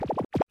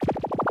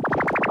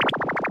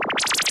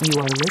You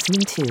are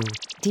listening to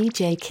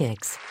DJ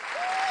Kicks.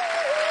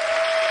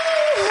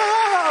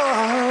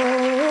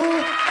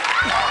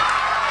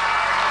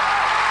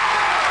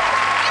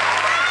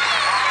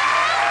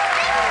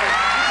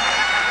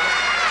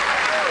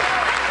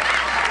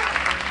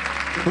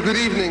 Well, good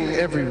evening,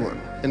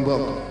 everyone, and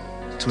welcome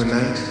to a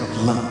night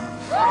of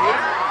love.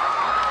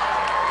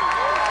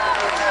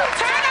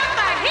 Turn up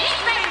the heat,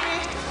 baby!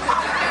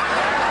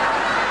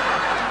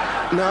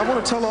 Now, I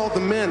want to tell all the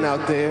men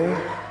out there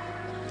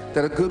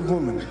that a good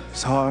woman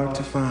is hard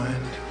to find.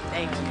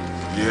 Thank you.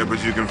 Yeah,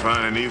 but you can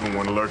find an evil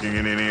one lurking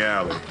in any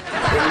alley.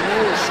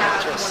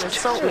 Just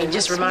insult me.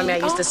 Just remind me I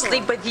used to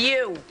sleep with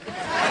you.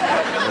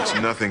 That's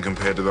nothing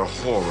compared to the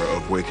horror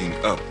of waking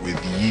up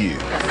with you.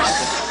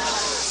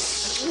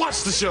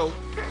 Watch the show.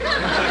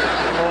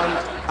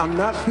 Oh, I'm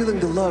not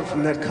feeling the love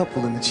from that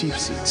couple in the cheap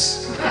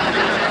seats.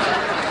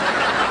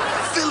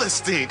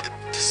 Philistine.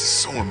 This is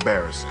so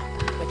embarrassing.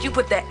 But you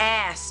put the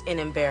ass in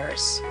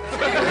embarrass.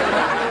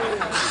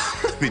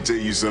 Let me tell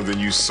you something,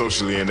 you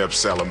socially inept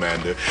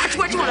salamander.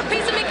 What, you want a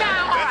piece of me,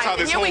 Kyle? All That's right, how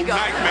this here whole we go.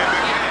 nightmare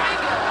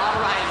began.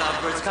 All right,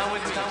 lovebirds, come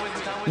with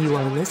me. You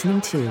are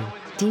listening to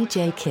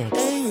DJ Kicks.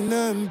 Ain't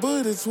nothing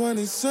but a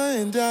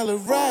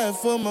 $20 ride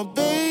for my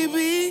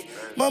baby,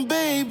 my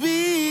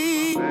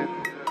baby.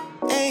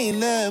 Ain't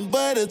nothing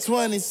but a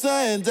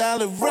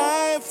 $20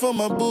 ride for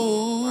my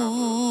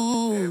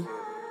boo.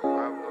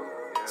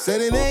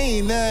 Said it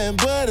ain't nothing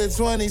but a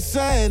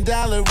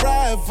 $20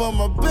 ride for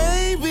my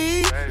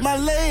baby, my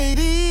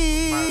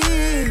lady.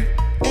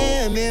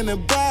 And in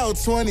about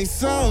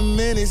 20-something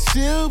minutes,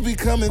 she'll be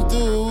coming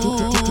through.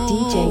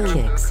 DJ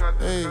Kicks.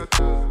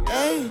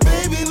 Hey,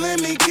 baby, let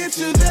me get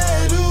you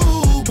that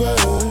Uber,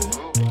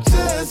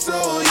 just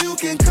so you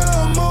can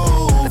come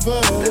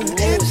over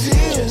and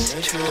chill.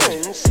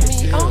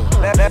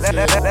 That's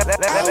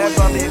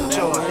on the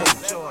enjoy.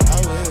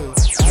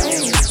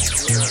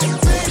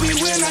 Baby,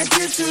 when I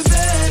get you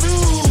that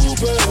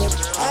Uber,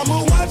 I'ma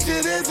watch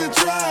it as a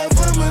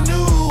driver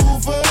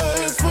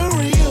maneuvers for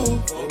real.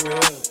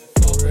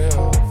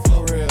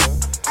 For real.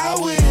 I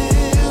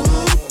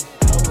will.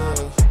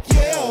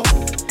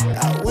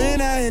 Yeah.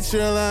 When I hit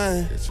your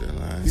line,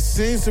 you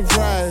seem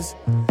surprised.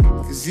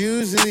 Cause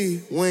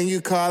usually when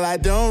you call, I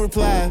don't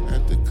reply.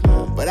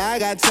 But I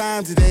got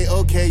time today,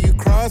 okay, you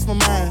crossed my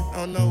mind.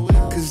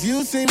 Cause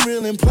you seem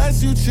real and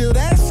plus you chill,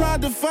 that's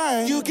hard to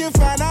find. You can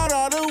find out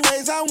all the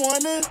ways I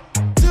wanna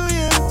do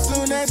you.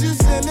 Soon as you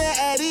send the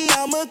Addy,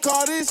 I'ma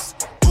call this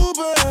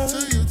Uber.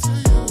 To you.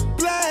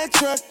 Black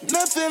truck,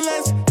 nothing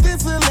less than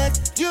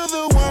select. You're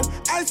the one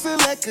I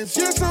select, cause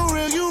you're so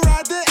real, you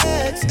ride the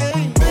X.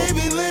 Hey,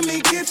 baby, let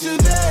me get you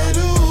that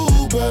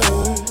Uber,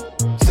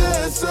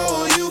 just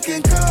so you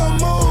can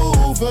come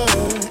over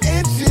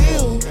and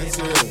chill.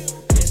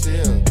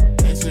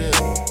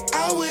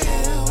 I will.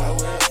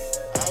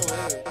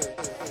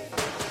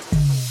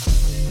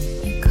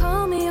 You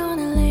call me on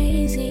a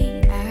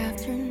lazy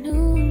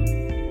afternoon,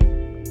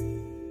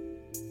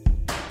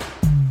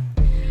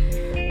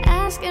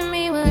 asking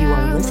me what You are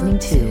I listening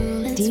want to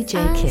Let's DJ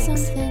find Kicks.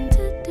 something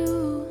to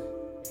do.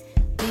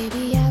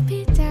 Baby, I'll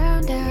be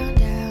down, down,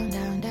 down,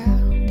 down,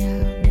 down,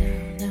 down,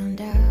 down, down,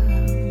 down.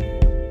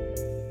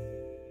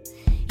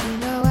 You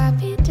know I'll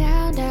be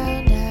down,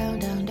 down, down,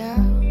 down,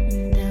 down,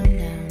 down,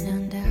 down,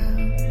 down,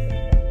 down.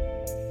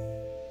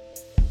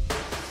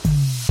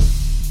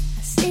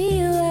 I see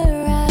you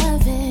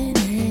arriving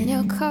in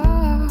your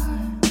car.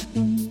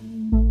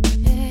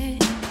 Hey.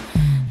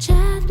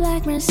 Jet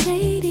black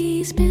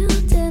Mercedes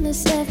built in the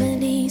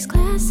 70s,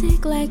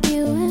 classic like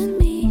you and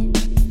me.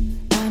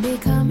 I'll be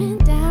coming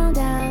down,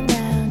 down,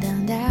 down,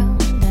 down,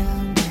 down,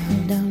 down,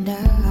 down, down,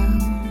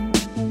 down.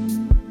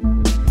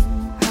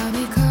 I'll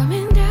be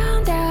coming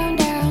down, down,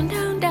 down,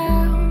 down,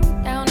 down,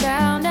 down,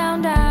 down,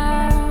 down,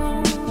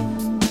 down.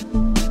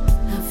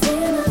 I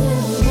feel a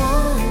little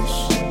rush.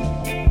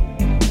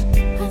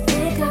 I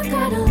think I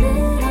got a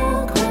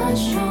little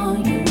crush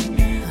on you.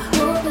 I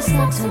hope it's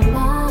not too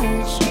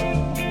much.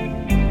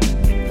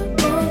 But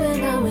boy, when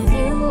I'm with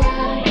you, I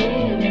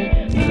hear it.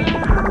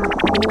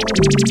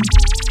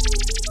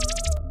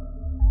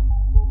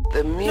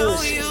 The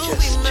music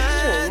just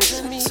turns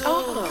me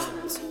on.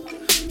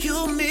 You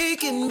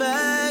making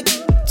back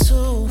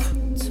too.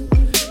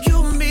 You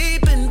me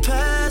been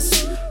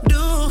past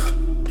due.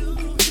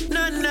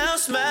 Nothing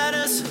else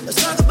matters. Let's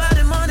talk about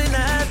it morning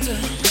after.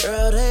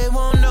 Girl, they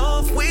won't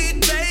know if we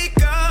take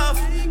off.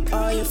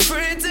 All your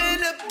friends in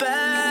the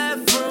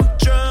bathroom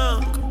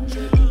drunk.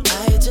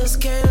 I just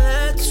can't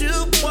let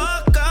you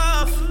walk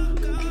off.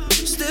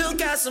 Still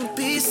got some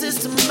pieces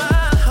to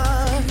my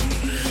heart.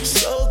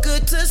 So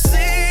good to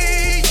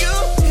see you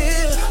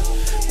here.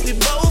 We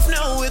both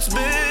know it's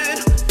been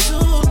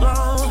too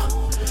long.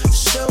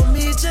 Show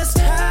me just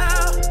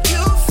how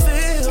you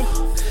feel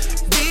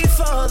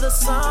before the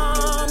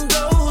song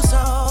goes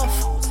off.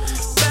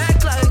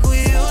 Back like we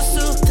used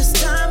to. This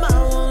time I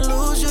won't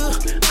lose you.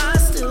 I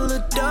still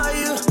adore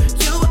you.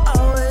 You were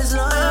always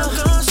loyal. I'm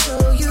gonna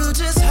show you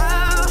just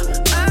how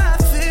I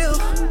feel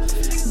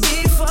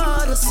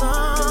before the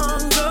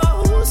song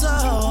goes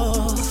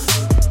off.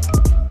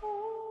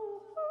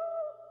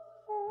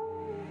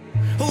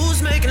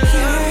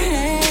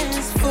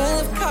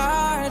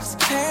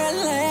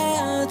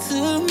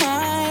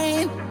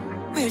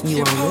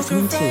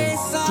 listening to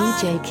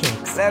DJ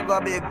Kicks. That's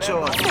gonna be a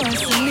choice.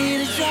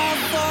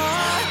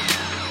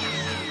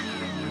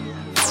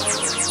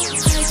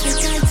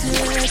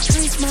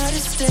 Three smarter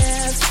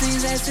steps,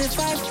 seems as if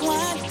I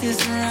want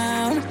this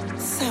round.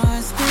 So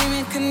I'm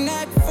screaming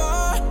connect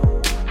four,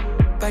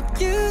 but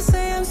you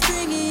say I'm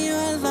stringing you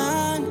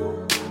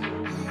along.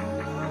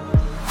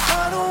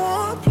 I don't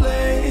wanna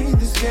play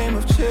this game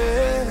of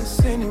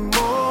chess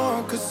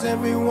anymore, cause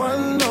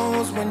everyone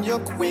knows when your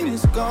queen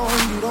is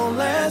gone, you don't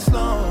last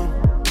long.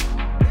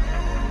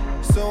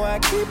 So I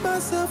keep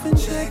myself in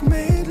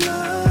checkmate,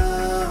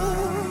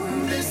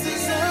 love. This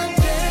is a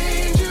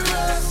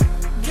dangerous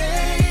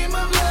game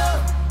of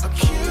love,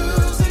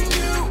 accusing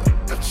you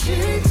of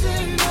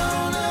cheating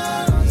on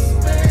us,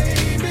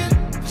 baby.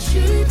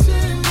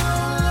 Cheating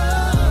on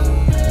us,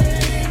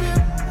 baby.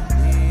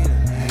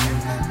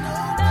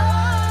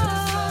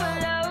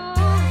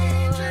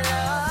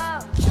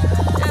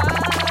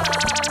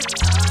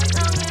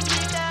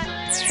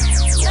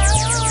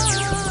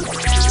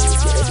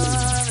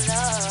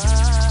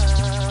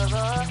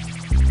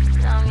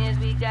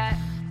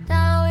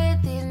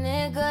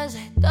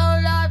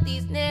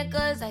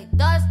 I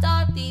dust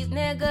off these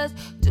niggas,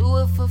 do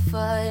it for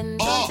fun.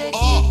 Don't take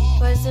it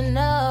personally,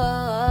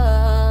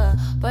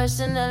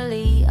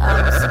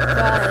 I'm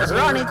surprised.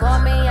 When you call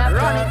me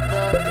ironic,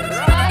 the things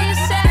I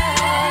said.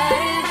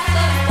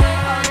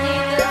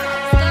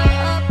 Stuck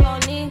up on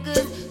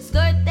niggas,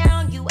 skirt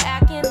down, you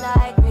acting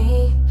like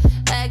me,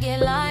 acting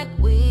like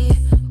we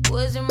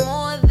wasn't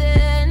more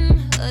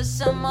than a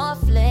summer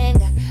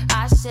fling.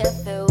 I said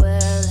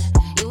farewell,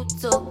 you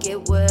took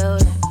it well.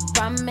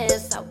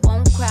 Promise I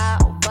won't cry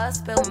over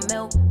spilled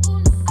milk.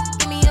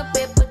 Give me a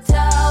paper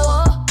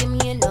towel, give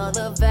me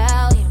another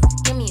volume,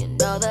 give me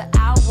another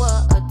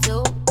hour or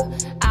two,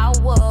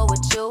 hour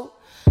with you.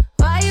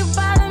 Why you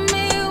bother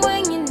me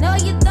when you know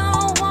you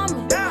don't want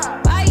me?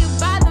 Why you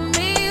bother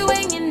me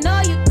when you know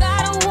you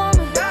got a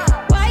woman?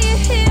 Why you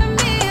hit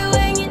me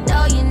when you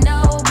know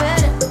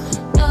better?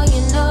 Know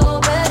you know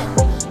better,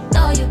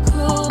 know your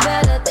crew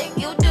better than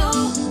you do.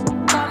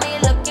 Call me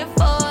looking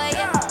for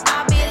you,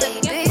 I'll be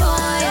looking for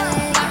you.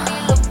 Got me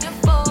looking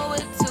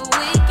forward to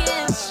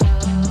weekends.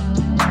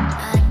 I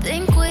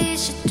think we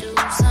should do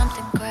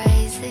something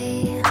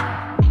crazy.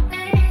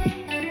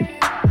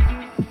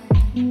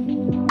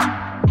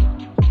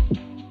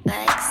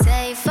 Like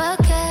say fuck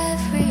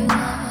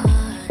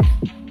everyone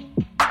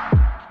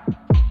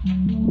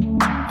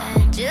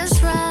and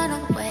just run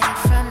away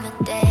from the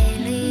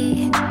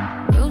daily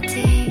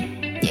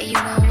routine. Yeah, you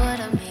know what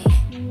I mean.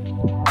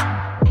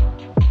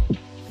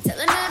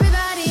 Telling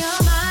everybody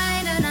you're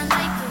mine and I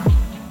like it,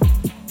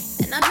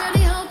 and I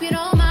really hope you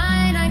don't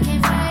mind. I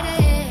can't fight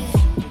it.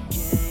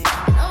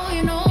 Oh,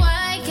 you know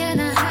why can't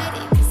I hide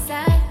it? 'Cause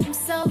I'm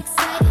so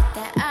excited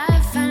that I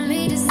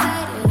finally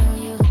decided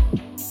on you.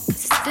 'Cause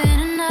it's been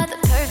another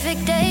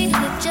perfect day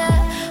with ya.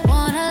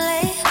 Wanna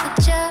lay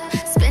with ya,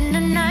 spend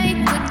the night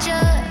with ya,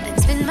 then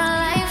spend my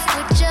life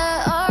with ya.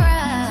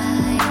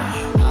 Alright,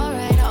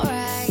 alright,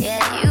 alright.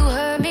 Yeah, you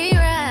heard me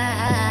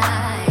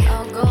right.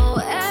 I'll go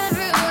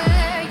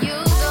everywhere you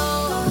go.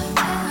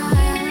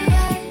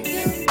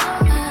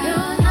 You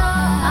know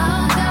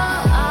I'll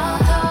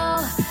go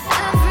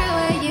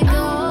everywhere you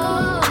go.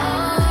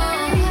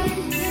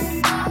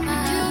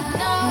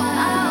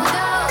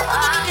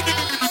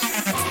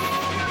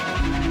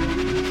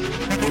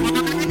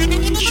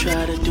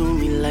 Try to do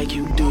me like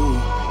you do.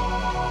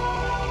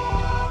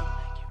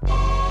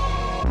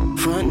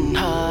 Frontin'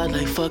 hard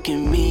like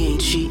fucking me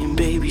ain't cheating,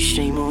 baby,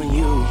 shame on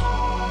you.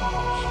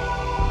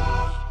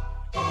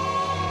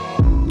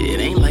 It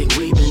ain't like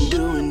we been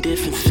doing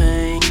different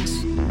things,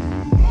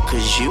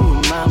 'cause you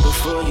were mine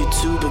before you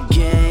two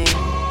began.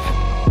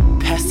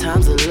 Past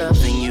times of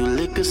loving you,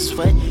 liquor,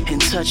 sweat, and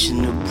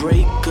touching the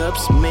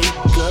breakups,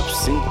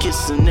 makeups, and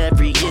kissing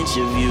every inch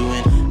of you.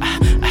 And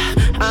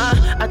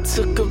I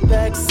took a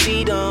back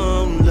seat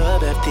on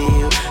love after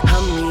you. I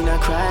mean, I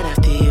cried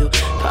after you.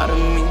 Part of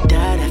me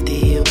died after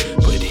you.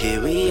 But here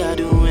we are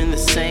doing the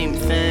same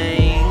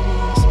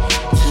things.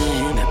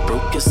 And that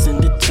broke us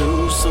into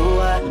two, so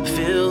I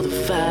feel the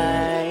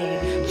fight.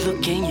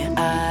 Look in your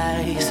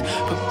eyes,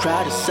 put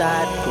pride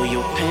aside, pull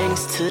your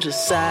panties to the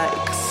side.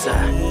 'Cause I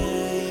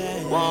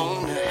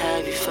wanna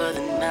have you for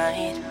the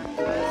night.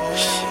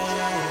 Shit.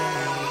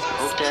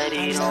 Hope that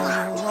he don't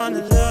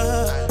wanna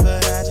love,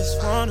 but I just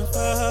wanna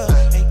fuck.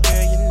 Hey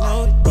girl, you know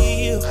the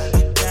deal. I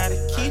gotta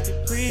keep it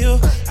real.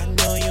 I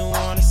know you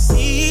wanna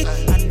see,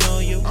 I know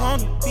you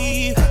wanna be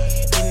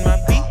in my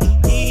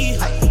BD,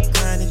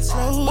 grinding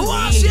slowly. Who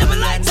wants to have a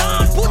light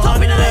on? Put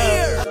up in the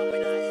air.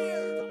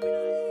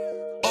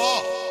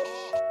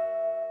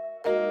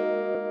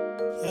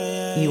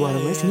 You are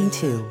listening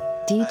to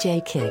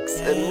DJ Kicks.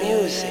 The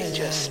music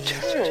just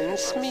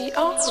turns me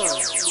on.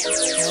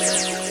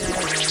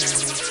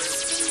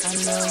 I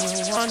know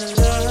you wanna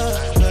love,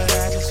 but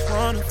I just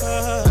wanna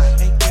fuck.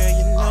 Hey girl,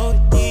 you know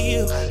the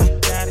deal. I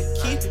gotta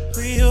keep it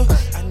real.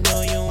 I know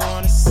you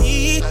wanna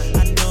see,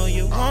 I know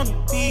you wanna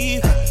be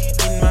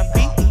in my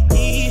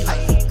BD,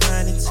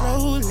 grinding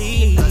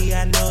slowly. I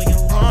know you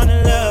wanna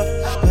love,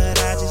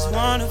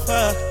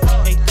 love.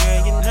 Hey girl,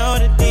 you know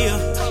the deal.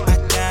 I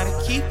gotta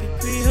keep it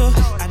real.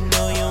 I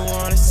know you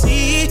wanna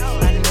see.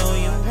 I know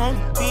you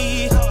wanna be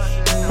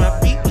in my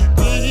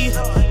BED,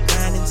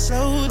 grinding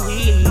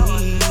slowly.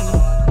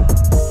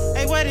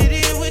 Hey, what it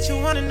is, what you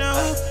wanna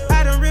know?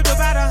 I done ripped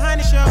about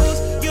 100 shows.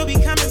 You'll be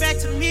coming back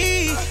to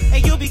me.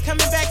 Hey, you'll be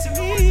coming back to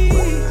me.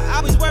 I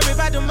was worried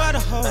about the mother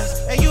hoes.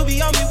 Hey, you'll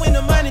be on me when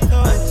the money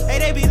throws. Hey,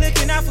 they be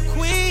looking out for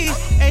Queen.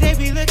 Hey, they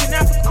be looking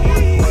out for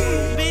Queen.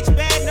 Bitch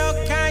bad, no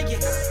Kanye.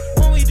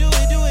 When we do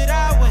it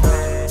our way.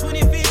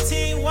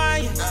 2015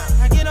 wine.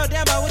 I get no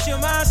damn about what your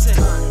mom said.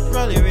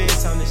 Roll your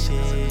wrist on the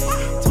shit.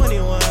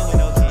 21 with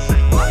no kids.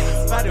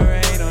 About to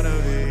rain on the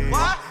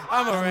bitch.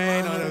 I'ma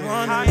rain on the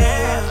one.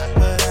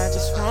 But I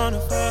just wanna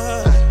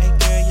fuck. Hey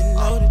girl, you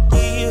know the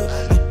deal.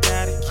 I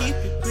gotta keep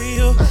it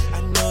real. I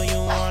know you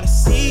wanna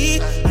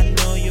see. I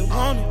know you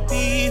wanna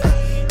be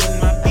in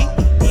my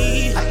BED,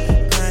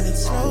 grinding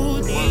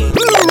slowly.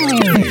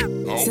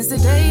 Since the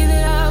day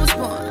that I was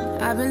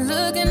born, I've been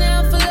looking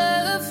out for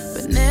love,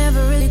 but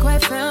never really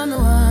quite found the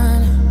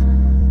one.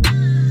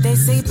 They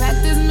say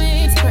practice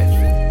makes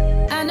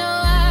perfect. I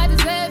know I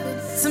deserve it.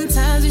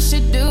 Sometimes you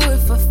should do it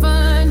for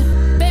fun.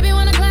 Baby,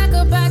 when the clock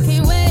up, I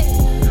can't wait.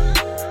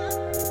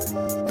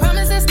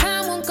 Promise this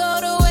time won't go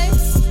to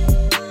waste.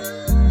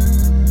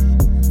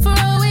 For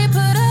all we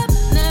put up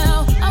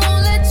now, I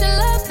won't let your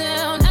love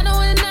down. I know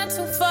we're not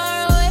too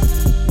far away.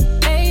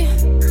 Hey,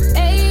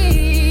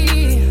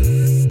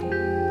 hey.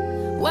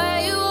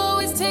 Why you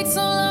always take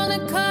so long to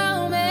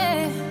call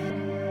me?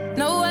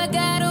 No, I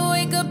gotta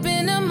wake up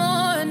in the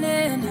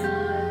morning.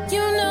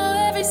 You know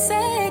every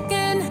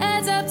second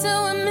adds up to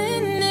a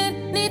minute.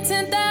 Need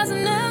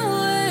 10,000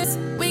 hours.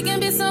 We can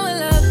be so in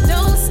love.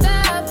 Don't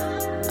stop.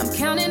 I'm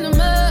counting them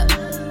up.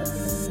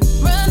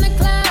 Run the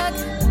clock.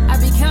 I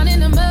be counting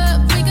them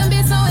up. We can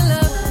be so in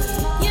love.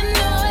 You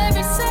know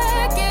every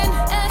second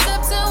adds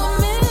up to a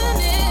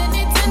minute.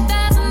 Need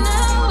 10,000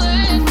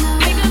 hours.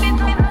 We can be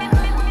so in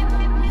love.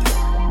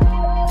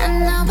 And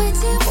now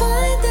it's your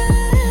point that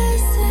I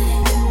say.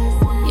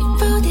 You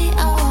wrote it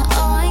all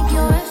on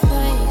your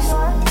face.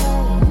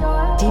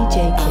 DJ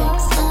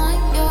Kicks.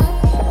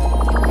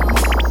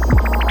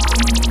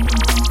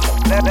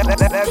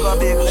 That's gonna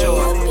be a choice.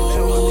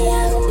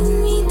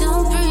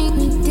 Don't bring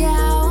me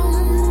down.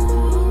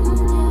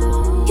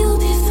 You'll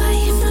be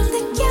fighting from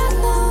the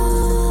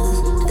gallows.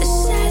 The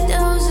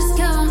shadows just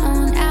come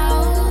on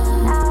out.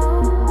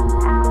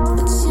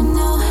 But you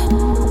know,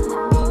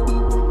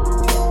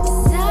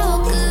 it's all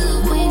good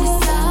when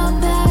it's all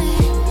bad.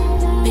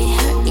 Be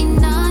hurting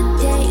all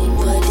day,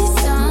 but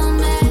it's all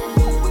mad.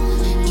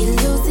 You're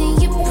losing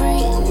your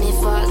brain and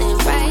falling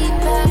right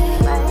back.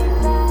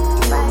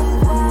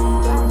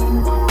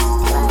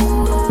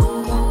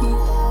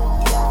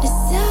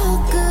 It's all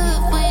good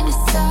when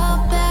it's all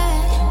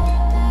bad.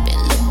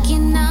 Been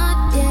looking all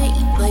day,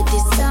 but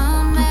it's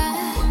all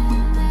mad.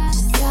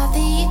 Just solve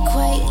the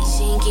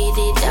equation, get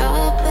it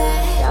all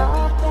back.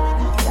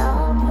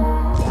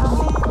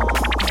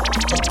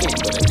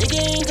 But a nigga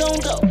ain't gon'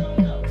 go.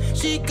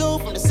 She go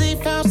from the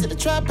safe house to the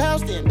trap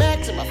house, then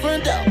back to my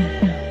front door.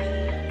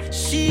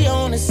 She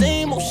on the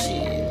same old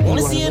shit. You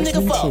Wanna are see a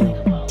nigga listening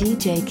fall. to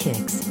DJ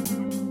Kicks.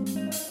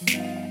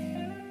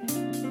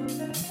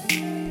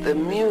 The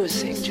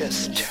music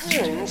just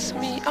turns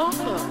me on.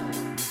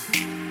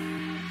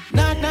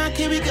 Knock, knock,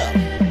 here we go.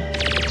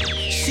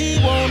 She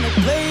wanna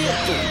play a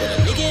fool, but a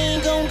nigga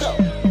ain't gon' go.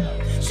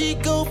 She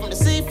go from the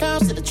safe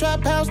house to the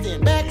trap house,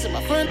 then back to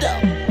my front door.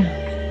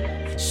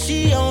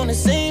 She on the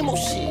same old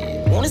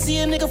shit. Wanna see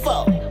a nigga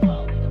fall.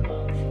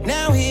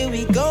 Now here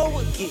we go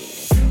again.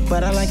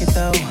 But I like it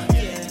though.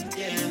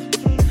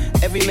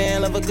 Every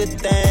man love a good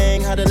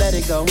thing, how to let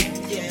it go.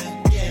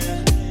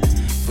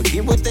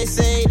 Forget what they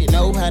say, they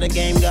know how the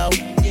game go.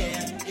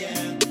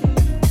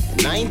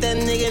 And I ain't that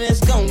nigga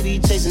that's gon' be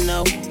chasing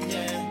no.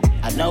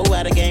 I know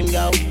how the game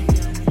go.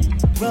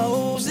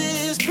 Rose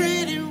is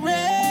pretty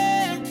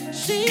red.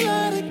 She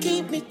love to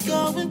keep me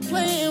going,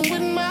 playing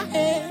with my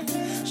hair.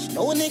 She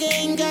know a nigga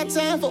ain't got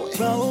time for it.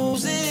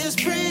 Rose is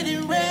pretty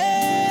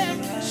red.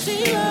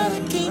 She love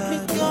to keep me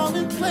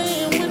going,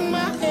 playing with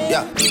my hair.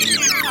 Yeah.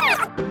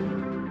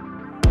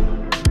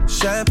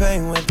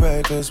 Champagne with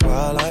breakfast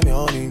while I'm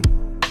yawning.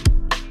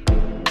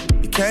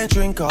 You can't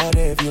drink all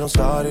day if you don't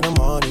start in the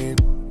morning.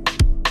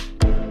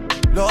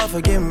 Lord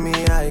forgive me,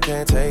 I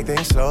can't take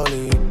things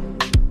slowly.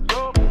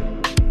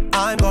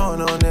 I'm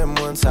going on them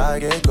once I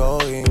get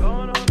going.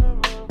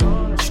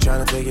 She's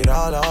trying to take it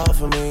all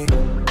off of me,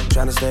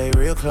 trying to stay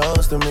real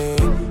close to me.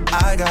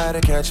 I gotta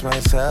catch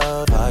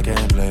myself, I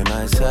can't play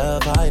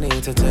myself. I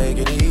need to take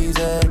it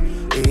easy,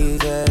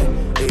 easy,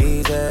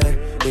 easy,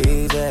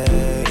 easy,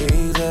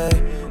 easy,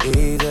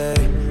 easy,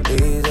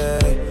 easy,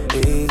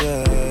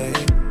 easy.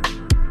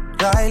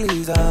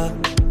 Riley's up,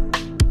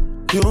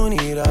 you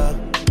need up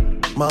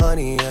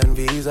money and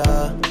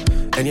visa,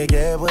 and you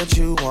get what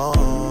you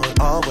want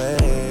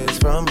always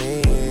from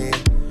me.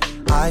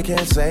 I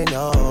can't say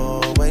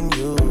no when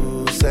you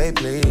say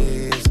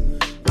please.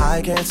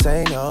 I can't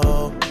say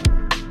no.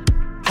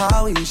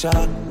 Howie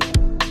shot,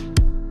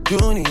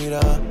 you need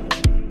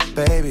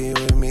baby,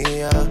 with me,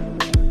 yeah.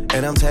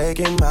 And I'm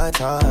taking my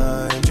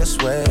time,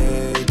 just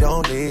wait,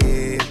 don't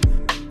leave.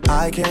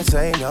 I can't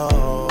say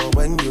no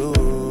when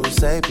you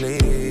say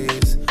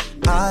please.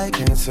 I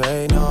can't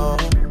say no.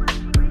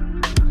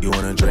 You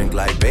wanna drink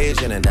like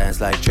Beijing and dance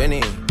like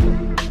Trini?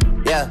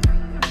 Yeah.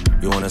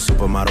 You want a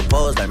supermodel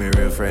pose like my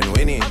real friend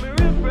Winnie?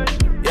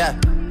 Yeah.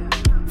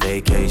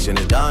 Vacation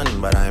is done,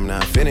 but I'm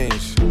not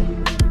finished.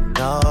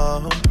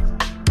 No.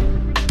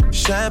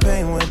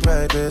 Champagne with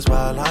breakfast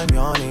while I'm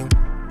yawning.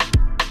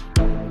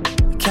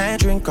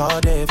 Can't drink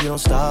all day if you don't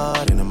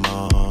start in the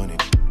morning.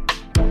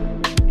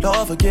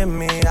 Lord forgive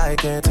me, I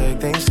can't take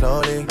things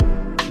slowly.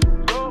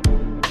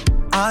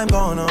 I'm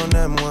going on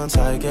them once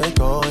I get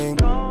going.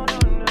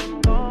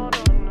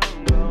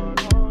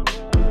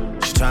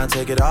 She's trying to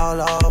take it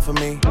all off of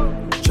me,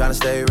 trying to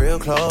stay real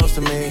close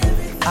to me.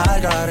 I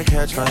gotta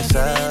catch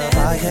myself,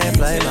 I can't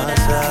play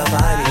myself.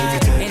 I need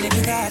to take and if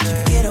you got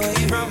to get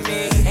away from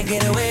me and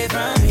get away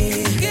from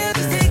me, girl,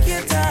 just take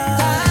your time.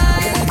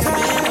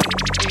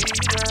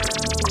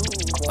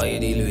 Oh, you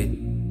deal with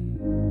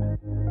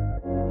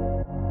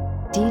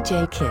DJ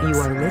Kicks. You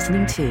are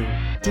listening to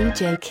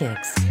DJ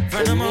Kicks.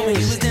 from the moment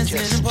you was dancing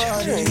in the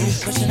party,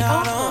 pushing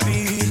out on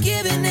me,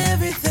 giving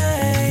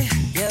everything,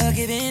 you're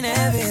giving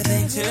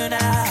everything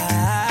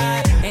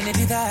tonight. And if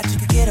you thought you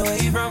could get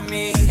away from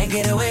me and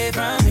get away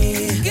from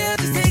me, girl,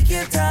 just take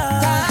your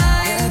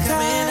time. You're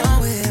coming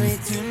on with me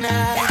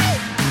tonight.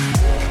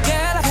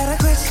 Girl, I got a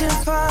question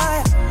for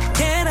you.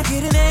 Can I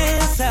get an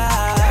answer?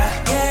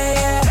 Yeah,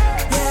 yeah,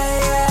 yeah,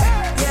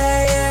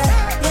 yeah,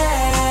 yeah,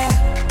 yeah.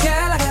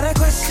 Girl, I got a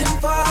question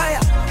for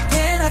you.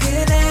 Can I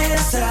get an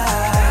answer?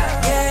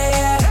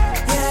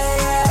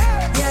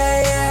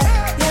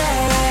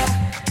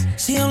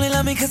 She only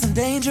love me cause I'm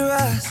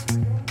dangerous.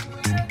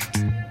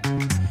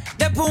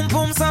 That boom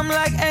boom sound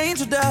like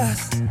angel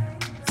dust.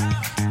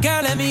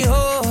 Girl, let me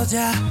hold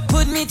ya,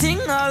 put me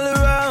ting all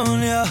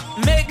around ya,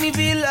 make me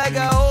feel like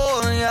I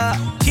own ya,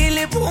 kill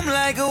it boom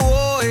like a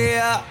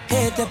warrior,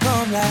 hit the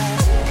boom like.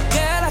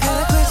 Girl, I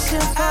got a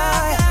question for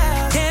ya,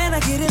 can I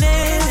get an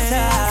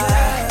answer?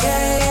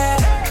 Yeah, yeah,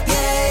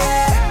 yeah,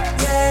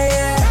 yeah,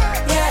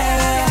 yeah,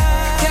 yeah.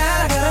 Girl,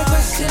 I got a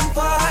question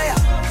for ya,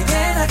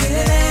 can I get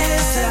an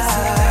answer?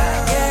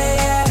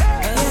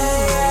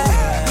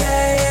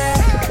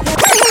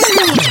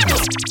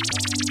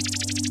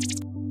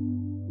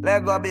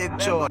 Let go big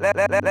chore. Let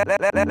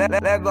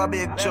go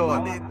big chore.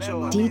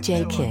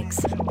 DJ Kicks.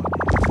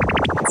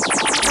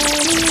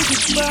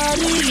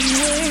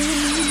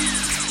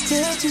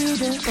 Tell you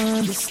don't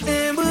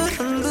understand, but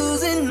I'm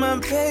losing my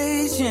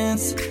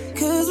patience.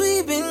 Cause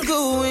we've been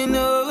going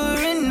over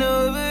and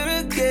over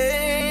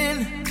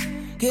again.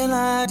 Girl,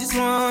 I just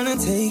wanna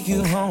take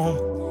you home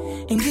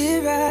and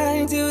get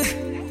right to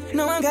it.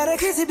 No, I gotta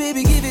kiss it,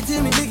 baby, give it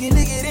to me. Lick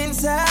it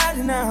inside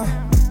and out.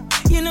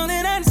 You know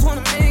that I just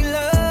wanna make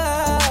love.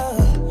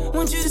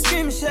 Want you to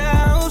scream and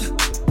shout.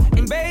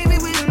 And baby,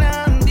 we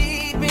now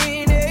deep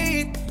in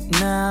it.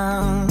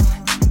 Now,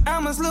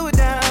 I'ma slow it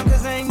down,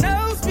 cause ain't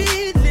no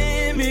speed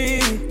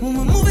limit. When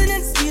we're moving at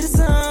the speed of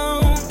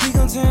sound, we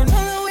gon' turn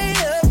all the way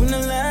up when the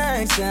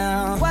lights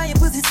down. Why your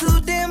pussy so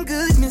damn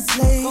good, Miss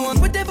Slade? Go on,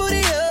 put that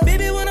booty up,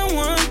 baby, when I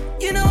want.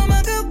 You know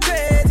I'ma go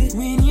crazy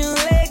when your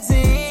legs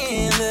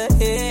in the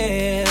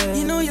air.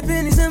 You know your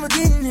pennies never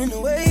getting in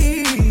the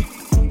way.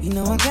 You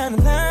know I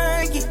kinda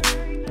like it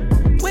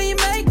when you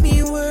make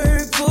me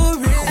work for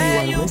it.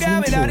 And you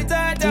got me out the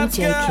tight up,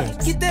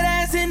 girl. Get that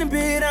ass in the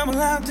bed, I'm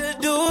allowed to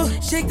do.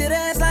 Shake that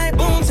ass like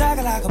boom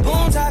chakalaka,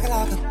 boom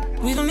chakalaka.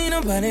 We don't need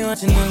nobody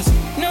watching us.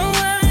 No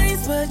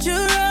eyes but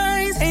your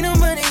eyes. Ain't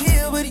nobody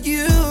here but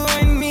you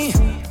and me.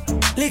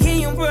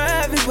 Licking your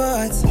private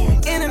parts,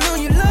 and I know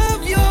you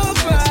love your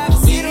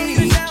privacy. You don't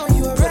even know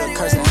you already put a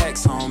curse and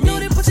X on me.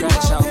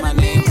 Scratch out my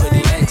name, put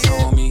the X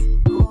on me.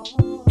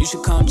 You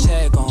should come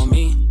check on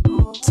me.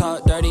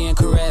 Talk dirty and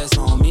caress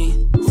on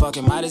me.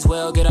 Fucking might as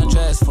well get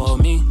undressed for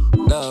me.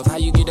 Love, how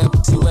you get that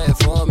pussy wet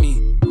for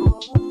me.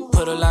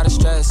 Put a lot of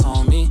stress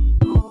on me.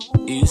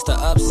 You used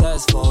to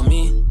obsess for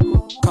me.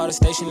 Call the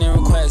station and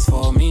request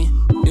for me.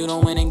 You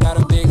don't win and got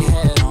a big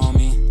head on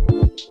me.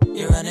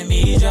 You're running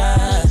me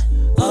dry.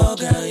 Oh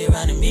girl, you're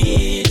running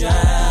me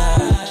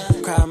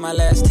dry. Cried my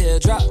last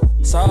teardrop.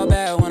 Saw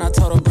bad when I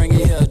told her bring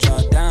it here.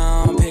 Drop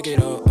down, pick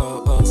it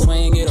up,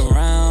 swing it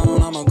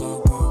around. I'ma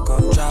go.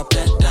 Drop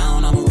that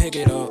down, I'ma pick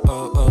it up,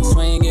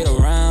 swing it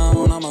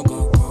around. I'ma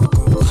go.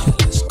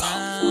 Let's go.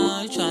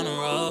 You tryna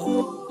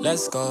roll?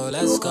 Let's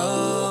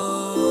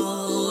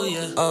go.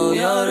 Yeah. Oh,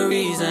 you're the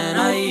reason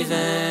I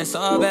even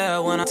saw bad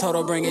when I told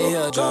her bring it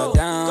here. Drop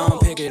down,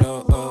 pick it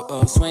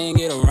up, swing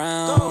it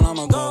around.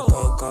 I'ma go.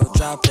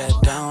 Drop that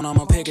down,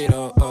 I'ma pick it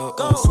up,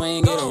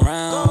 swing it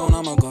around.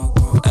 I'ma go.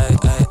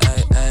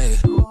 Ay.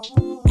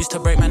 Used to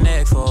break my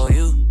neck for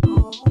you.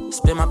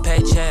 Spend my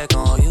paycheck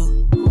on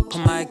you.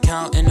 Put my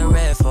account in the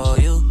red for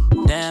you.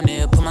 Damn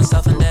near put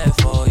myself in debt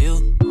for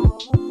you.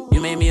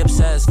 You made me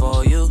obsessed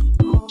for you.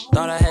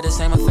 Thought I had the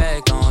same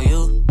effect on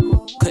you.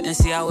 Couldn't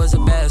see I was the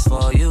best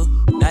for you.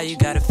 Now you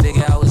gotta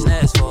figure I was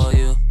next for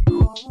you.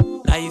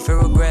 Now you feel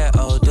regret,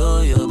 oh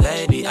do you, baby?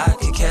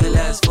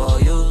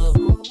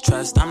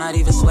 honest, I'm not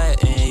even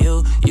sweating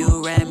you.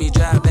 You ran me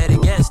dry, better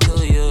guess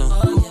to you.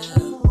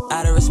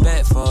 Out of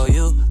respect for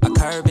you, I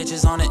curve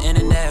bitches on the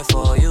internet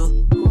for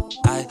you.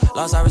 I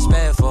lost all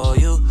respect for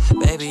you.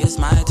 Baby, it's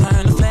my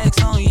turn to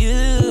flex on you.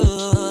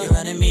 You're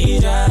running me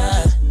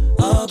dry.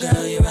 Oh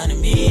girl, you're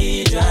running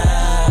me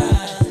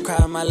dry.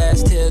 Cried my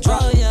last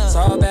teardrop. It's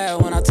all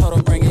bad when I told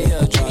her bring it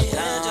here. Drop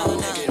down,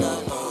 pick it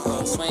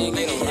up, swing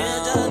it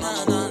around.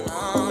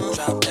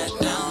 Drop that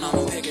down,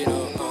 I'ma pick it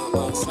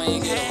up,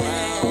 swing it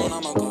around.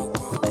 I'ma go.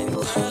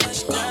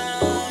 Let's go.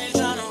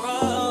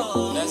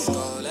 Let's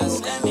go.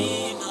 Let's let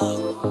me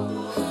know.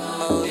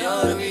 Oh,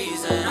 you're the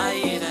reason I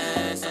even.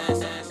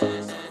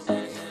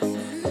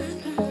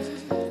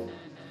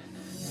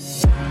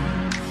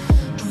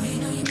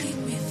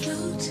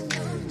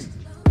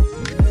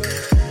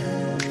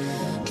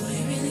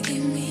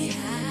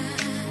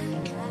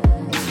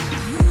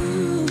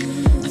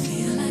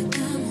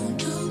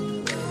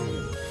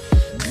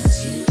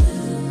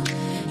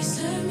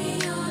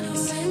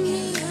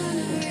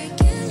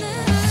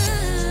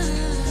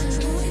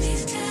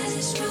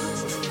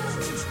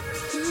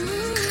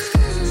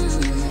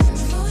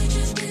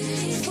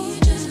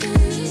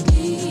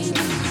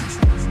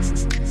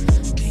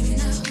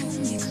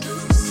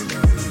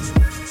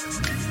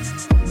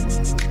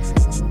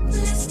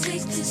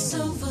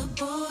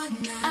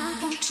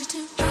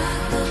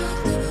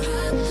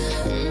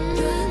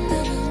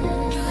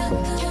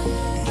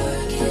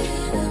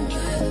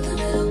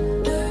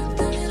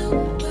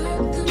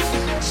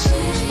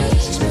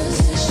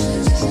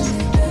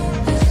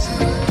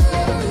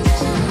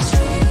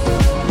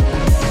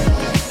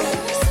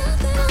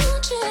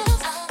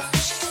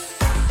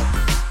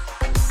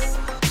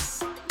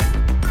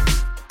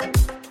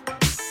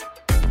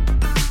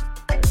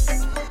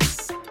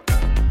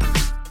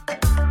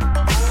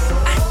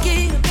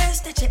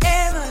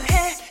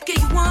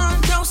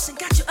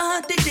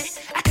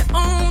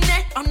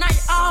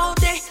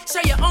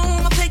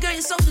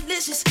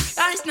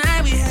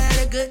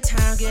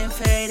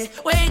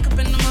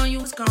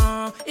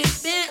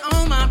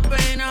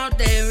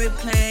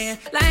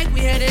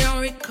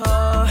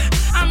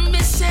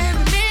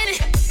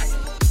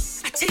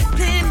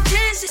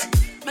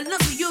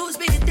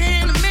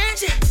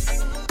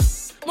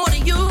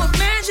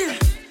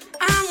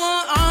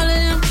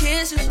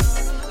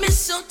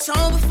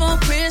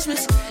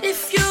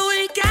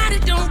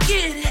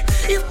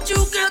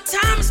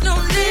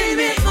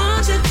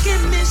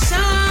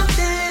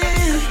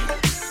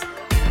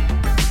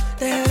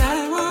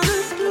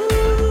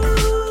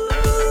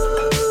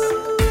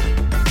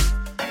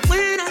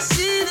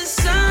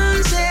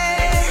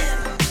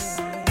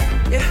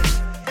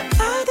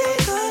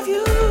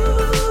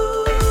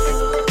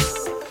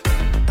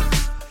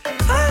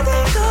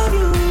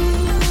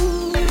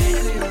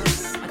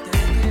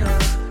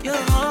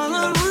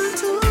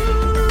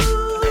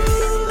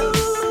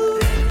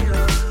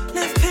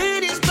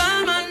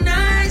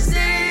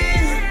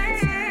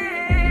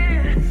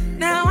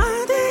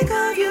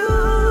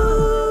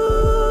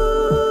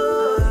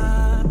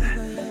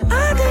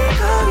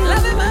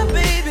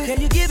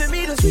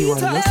 You are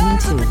listening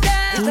to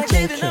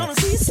DJ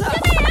Kicks.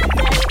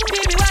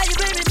 Baby, why you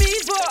blaming me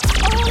for?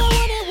 All I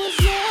wanted was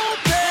your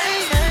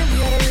praise. We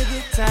had a real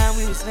good time,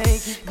 we was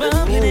naked,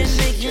 bumping and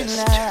making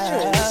love.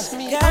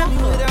 Got me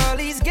with all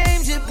these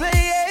games you're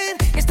playing.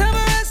 It's time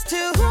for us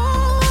to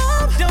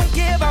don't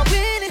care about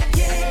winning.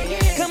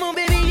 Come on,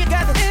 baby, you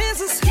got the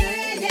answers.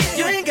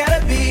 You ain't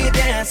gotta be a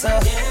dancer.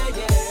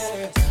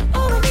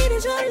 All I need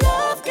is your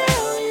love,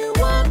 girl. You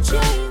won't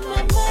change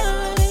my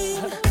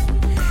mind,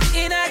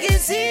 and I can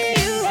see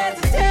you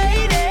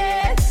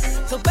hesitating.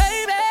 So, baby,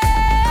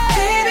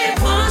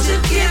 won't you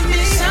give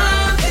me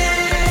something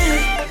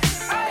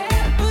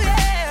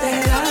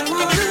that I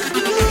wanna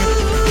do?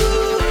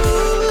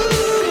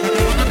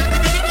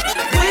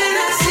 When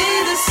I see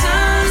the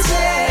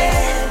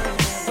sunset,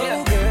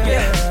 oh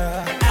girl,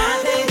 I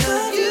think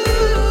of you,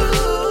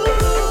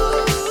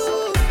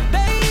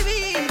 baby.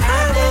 I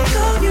think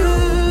of you.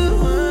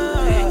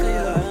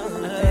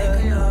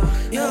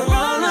 You're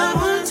all I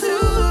want to.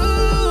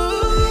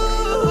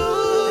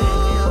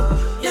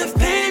 Your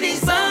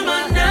panties by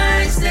my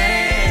nightstand.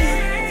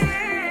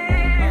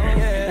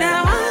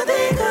 Now I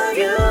think of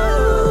you.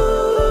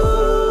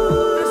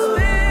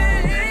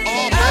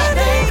 I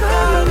think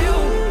of you.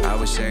 I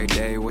wish every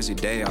day was your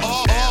day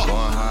off.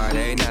 Going hard,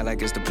 ain't not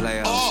like it's the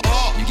playoffs.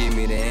 You give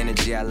me the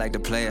energy, I like to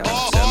play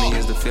off. Tell me,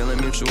 is the feeling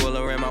mutual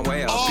or am I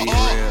way off?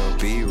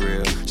 Be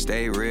real,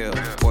 stay real.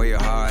 Pour your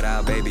heart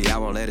out, baby, I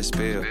won't let it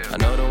spill. I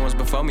know the ones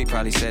before me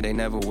probably said they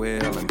never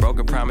will. And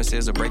broken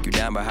promises will break you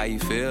down, but how you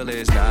feel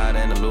is not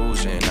an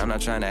illusion. I'm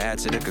not trying to add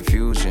to the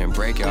confusion.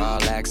 Break your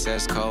all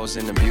access codes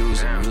and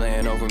abusing. You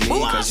laying over me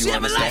cause you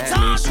understand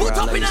me. Swear I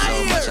love you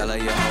so much, I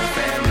love your whole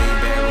family.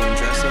 Bedroom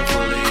dresser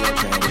full of your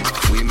panties.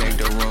 We make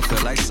the room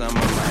feel like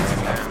summer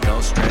Miami. No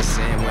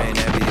stressing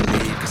whenever you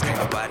leave, cause ain't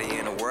nobody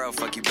in the world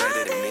fuck you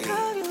better than me.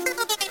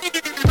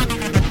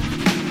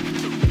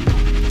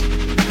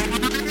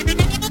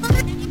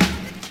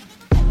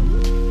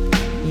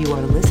 You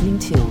are listening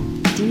to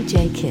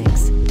DJ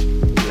Kicks.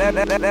 Let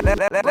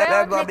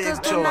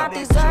niggas do not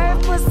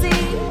deserve pussy.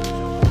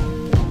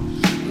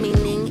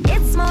 Meaning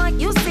it's more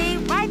you see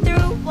right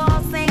through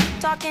walls, ain't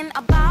talking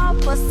about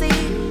pussy.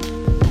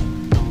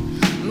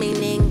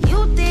 Meaning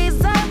you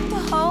deserve the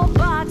whole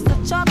box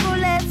of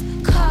chocolates.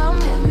 Come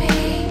with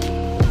me.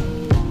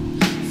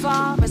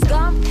 Forrest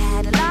Gump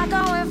had a lot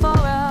going for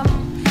him,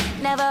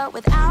 never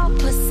without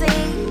pussy.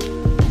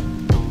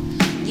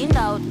 You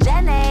know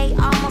Jenny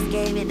almost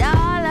gave it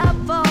all up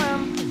for him,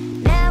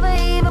 never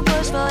even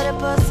pushed for the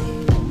pussy.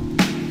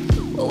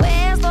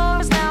 Where's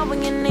Forrest now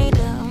when you need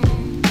him?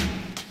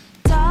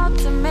 Talk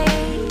to me,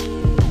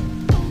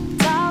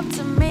 talk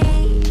to me.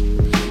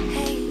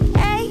 Hey,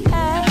 hey,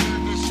 hey.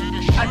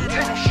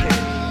 Attention,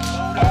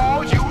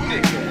 all you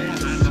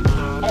niggas,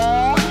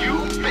 all you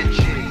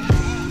bitches.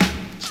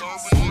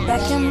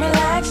 Back and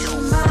relax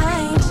your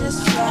mind,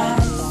 just right.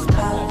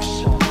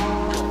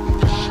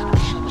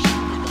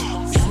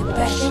 Sit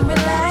back and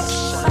relax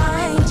your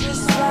mind,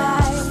 just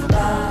right.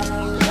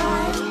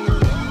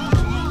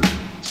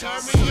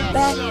 Sit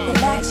back,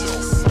 relax,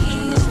 just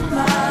ease your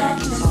mind,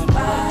 just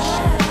right.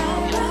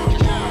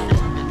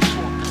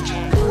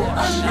 You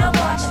are now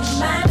watching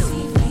my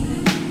TV.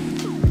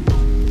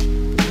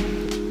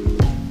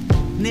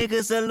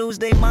 Niggas will lose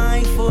their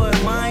mind for it,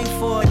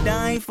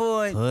 dying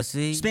for it.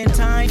 Pussy. Spend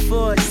time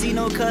for it, see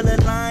no color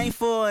line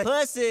for it.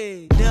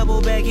 Pussy.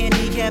 Double back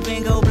handicap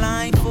and go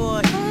blind for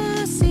it.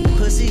 Pussy.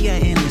 Pussy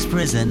got endless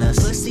prisoners.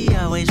 Pussy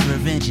always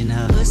revenging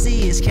her.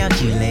 Pussy is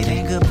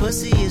calculating. Good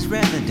pussy is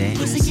rather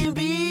dangerous. Pussy can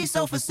be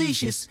so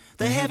facetious.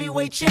 The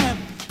heavyweight champ.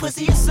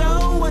 Pussy is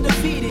so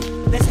undefeated.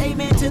 Let's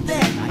amen to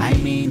that. I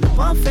mean the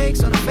bump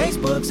fakes on the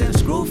Facebooks and the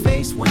screw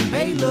face when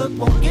they look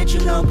won't get you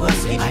no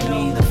pussy. I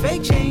mean the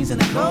fake chains and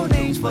the code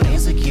names for the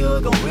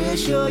insecure gon'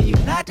 reassure you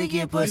not to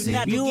get pussy.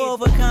 You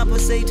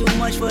overcompensate too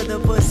much for the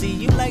pussy.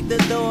 You like to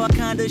throw a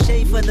kind of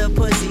shade for the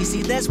pussy.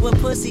 See that's what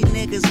pussy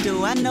niggas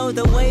do. I know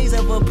the ways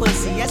of a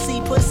pussy. I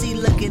see pussy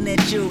looking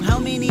at you. How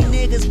many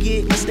niggas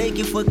get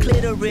mistaken for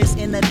clitoris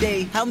in a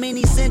day? How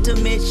many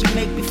sentiments you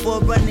make before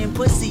running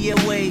pussy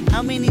away?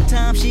 How many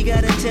times she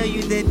gotta tell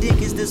you that dick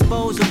is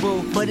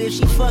disposable? But if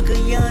she fuck a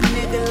young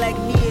nigga like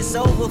me, it's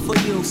over for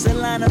you.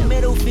 Salina,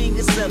 middle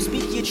fingers up,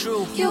 speak your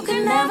truth. You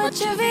can never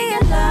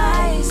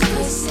trivialize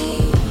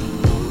pussy,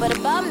 but a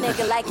bum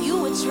nigga like you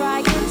would try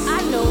it.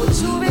 I know what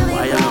you really want.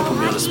 Why y'all gonna put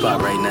me on the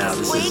spot right now?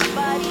 This is...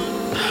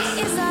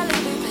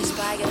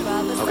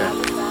 Okay.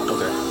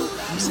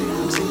 Let me see.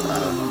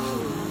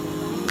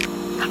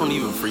 I don't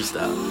even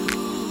freestyle.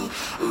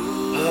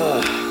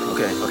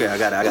 Okay, I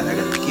got it.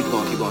 Keep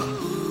going.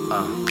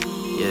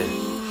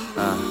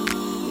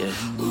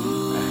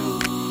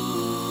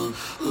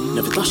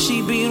 Never thought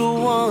she'd be the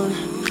one.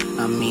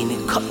 I mean,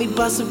 it caught me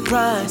by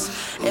surprise.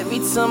 Every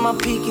time I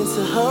peek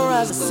into her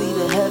eyes, I see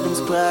the heavens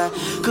cry.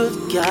 Good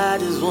God,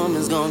 this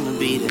woman's gonna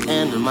be the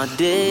end of my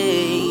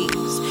days.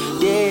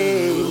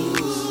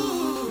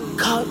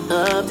 Caught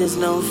up, there's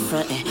no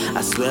frontin'.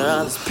 I swear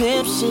all this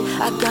pimp shit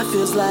I got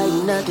feels like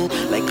nothing.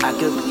 Like I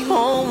could be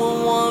home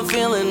with one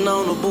feeling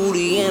on the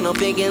booty, and I'm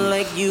thinking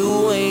like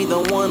you ain't the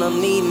one I'm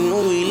needing.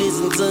 Who you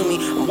listen to me?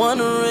 I'm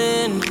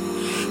wondering,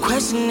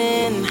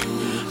 questioning,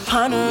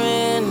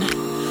 pondering,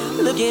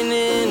 looking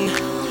in,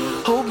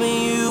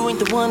 hoping you ain't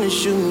the one to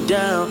shoot me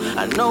down.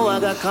 I know I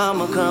got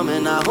karma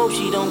coming, I hope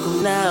she don't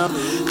come now.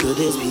 Could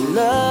this be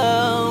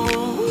love?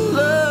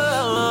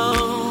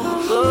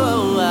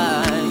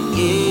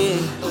 Yeah.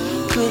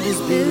 Could this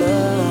be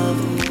love?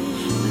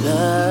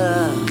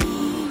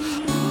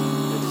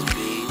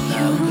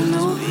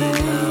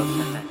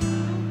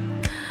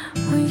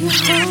 When you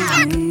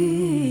hold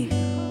me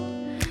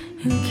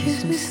and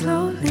kiss me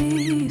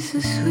slowly, it's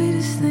the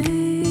sweetest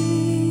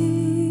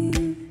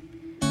thing,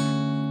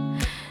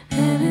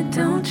 and it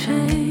don't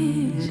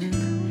change.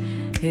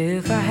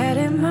 If I had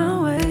it my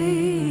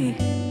way,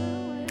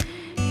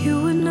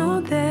 you would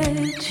know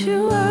that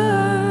you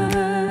are.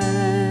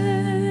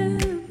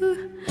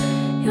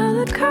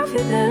 You're the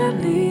coffee that I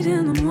need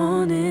in the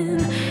morning.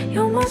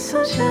 You're my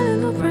sunshine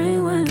in the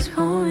rain when it's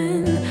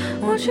pouring.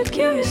 Won't you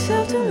give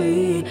yourself to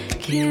me?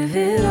 Give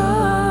it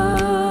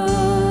all.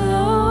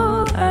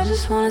 I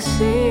just wanna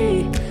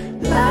see.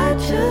 I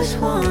just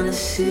wanna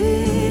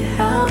see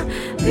how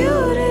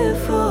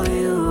beautiful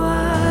you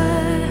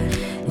are.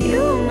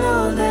 You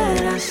know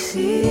that I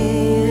see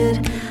it.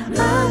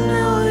 I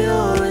know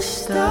you're a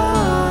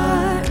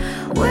star.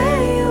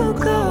 Where you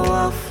go,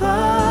 I'll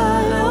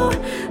follow,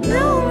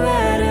 no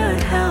matter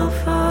how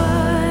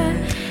far.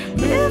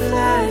 If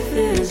life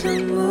is a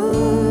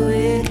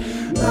movie,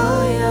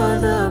 oh, you're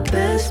the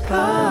best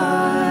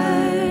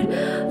part.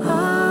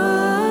 Oh,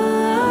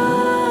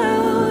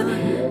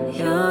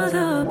 you're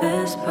the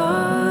best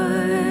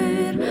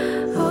part.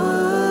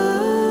 Oh,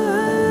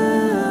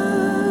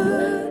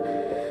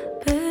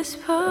 best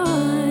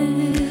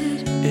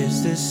part. It's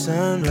the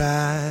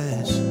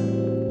sunrise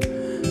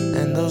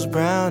and those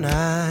brown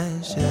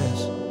eyes,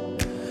 yes.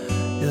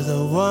 You're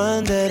the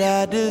one that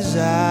I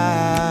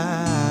desire.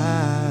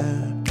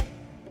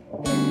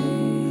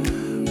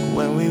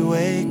 When we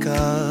wake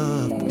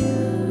up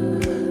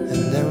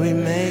and then we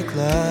make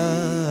love,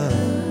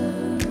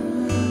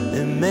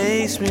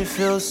 me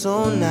feel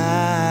so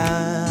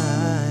nice.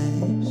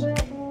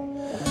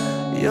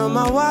 You're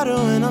my water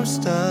when I'm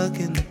stuck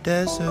in the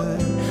desert.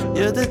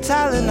 You're the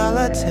talent all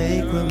I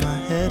take when my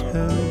head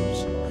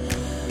hurts.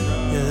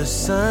 You're the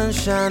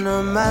sunshine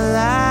of my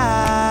life.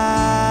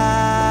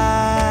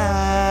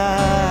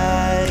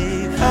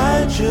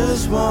 I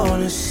just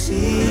wanna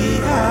see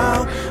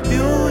how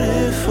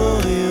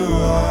beautiful you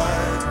are.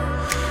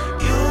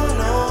 You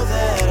know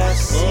that I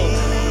see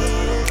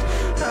it.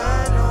 I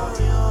know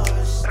you're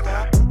a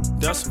star.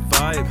 That's a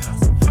vibe.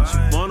 She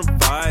wanna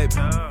vibe.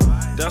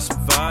 That's a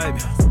vibe.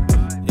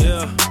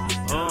 Yeah,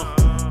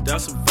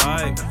 that's a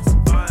vibe.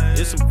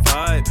 It's a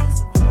vibe.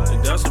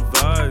 And that's a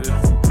vibe.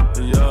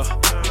 Yeah,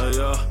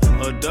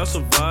 that's a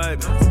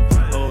vibe.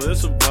 Oh,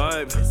 it's a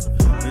vibe.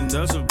 And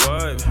that's a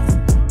vibe.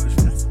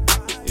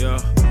 Yeah,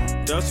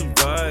 that's a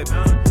vibe.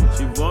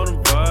 She wanna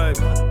vibe.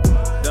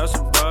 That's a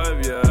vibe,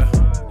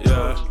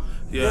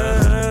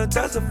 yeah,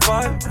 that's a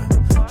vibe.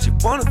 She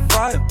wanna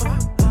vibe.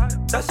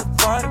 That's a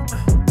vibe.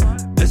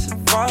 It's a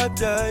vibe,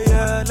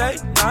 yeah,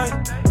 late night.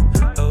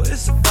 Oh,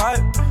 it's a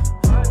vibe.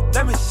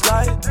 Let me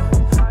slide.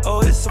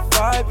 Oh, it's a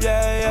vibe,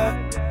 yeah.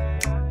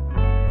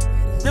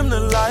 Dim the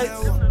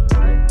lights.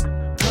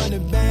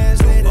 100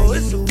 bands later, oh,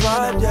 it's a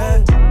vibe,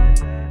 yeah.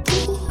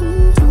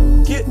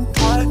 Get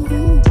high.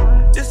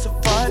 It's a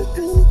vibe.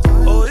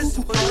 Oh, it's a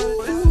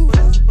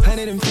vibe.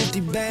 150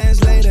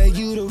 bands later,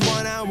 you the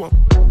one I want.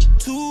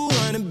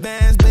 200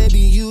 bands, baby,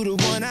 you the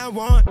one I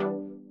want.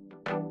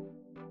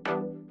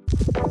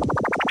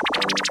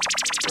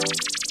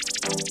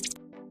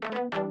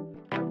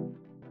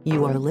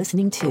 You are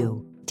listening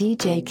to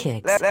DJ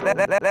Kicks.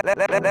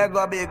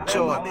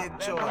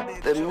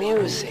 The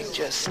music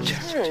just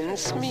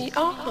turns me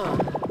on.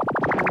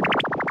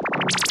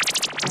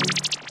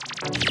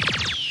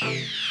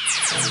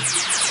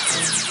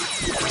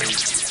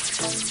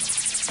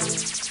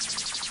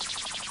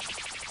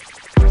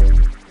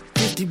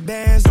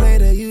 Bands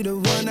later, you the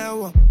one I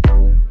want.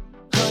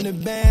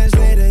 100 bands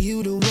later,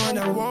 you the one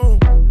I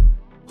want.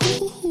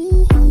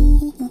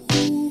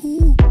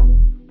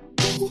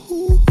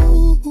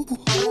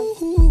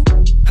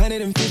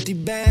 150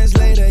 bands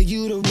later,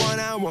 you the one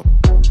I want.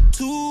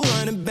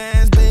 200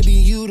 bands, baby,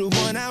 you the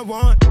one I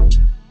want.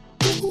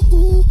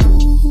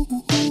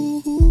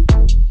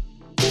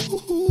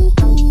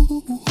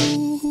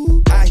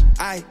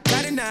 I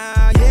got it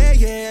now,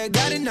 yeah,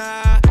 got it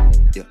now.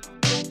 Yeah.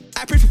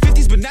 I prayed for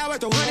 50s, but now I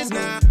throw hundreds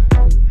now.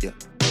 Yeah.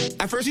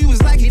 At first you was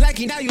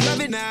likey, now you love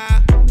it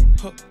now.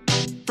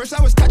 First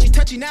I was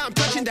touchy, now I'm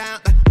touching down.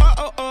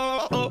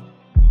 Oh.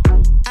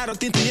 I don't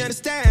think they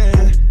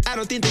understand.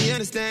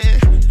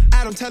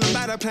 I don't tell them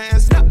about our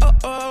plans. No,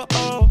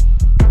 oh.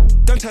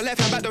 Don't tell left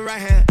hand about the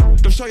right hand.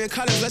 Don't show your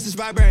colors unless it's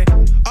vibrant.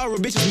 All real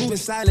bitches moving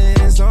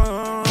silence.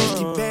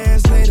 50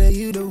 bands later,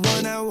 you the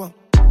one I want.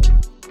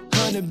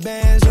 100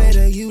 bands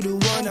later, you the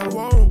one I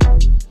want.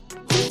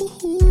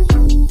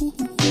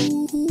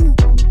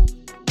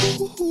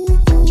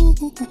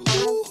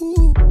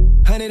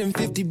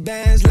 150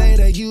 bands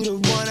later, you the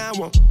one I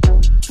want.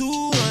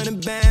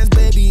 200 bands,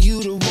 baby,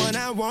 you the one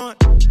I want.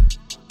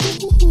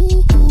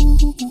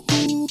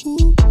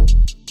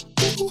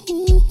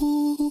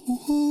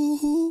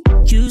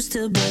 Used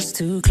to bus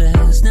to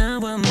class, now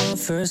I'm on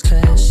first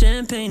class.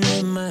 Champagne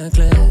in my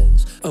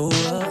glass. Oh.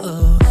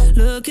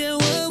 Look at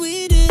what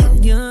we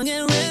did, young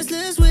and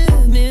restless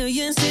with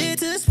millions here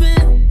to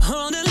spend.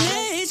 On the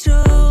late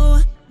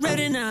show,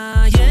 ready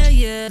now,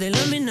 yeah, they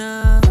love me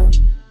now.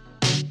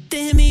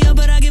 They hit me up,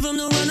 but I give them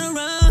no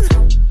runaround.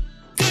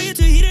 Girl, you're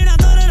too heated, I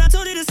thought that I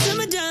told you to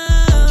simmer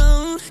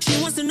down. She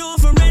wants to know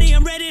if I'm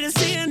ready to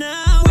see her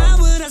now. Why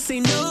would I say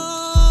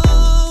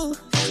no?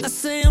 I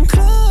say I'm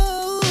close,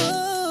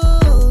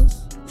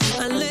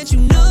 I let you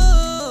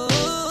know.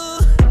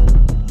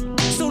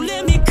 So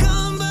let me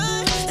come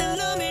back and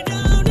love me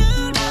down.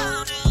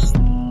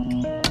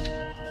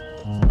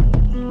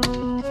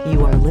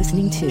 You are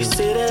listening to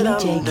DJ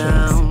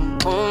Kicks.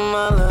 On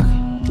my luck.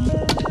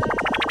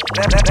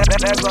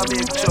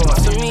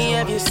 To me,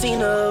 have you seen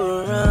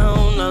her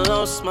around? I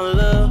lost my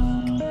love.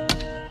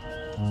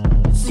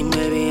 See,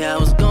 maybe I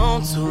was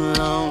gone too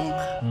long.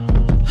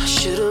 I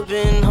should've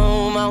been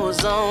home, I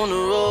was on the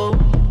road.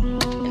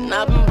 And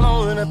I've been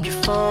blowing up your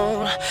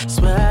phone.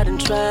 Swear I done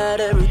tried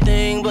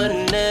everything, but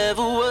it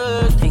never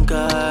worked. Think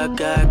I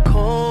got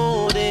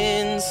cold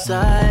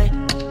inside,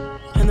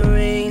 and the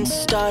rain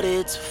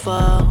started to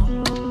fall.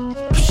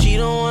 But she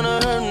don't wanna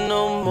hurt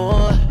no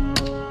more.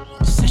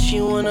 Said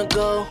she wanna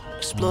go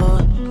explore.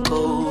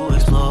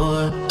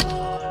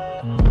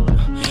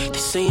 They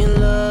saying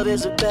love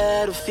is a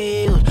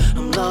battlefield.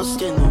 I'm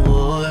lost in the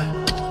war.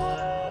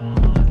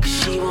 'Cause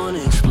she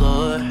wanna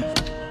explore.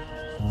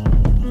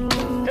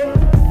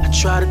 I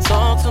try to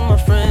talk to my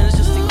friends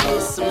just to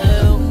get some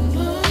help.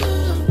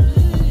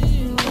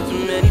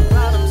 Too many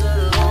problems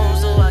at home,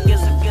 so I guess.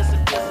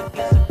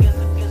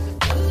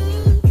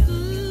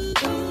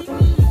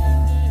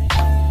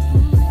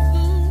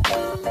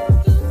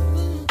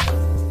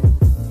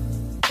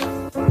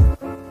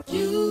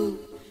 You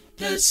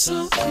got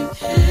something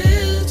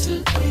held to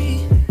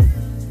me.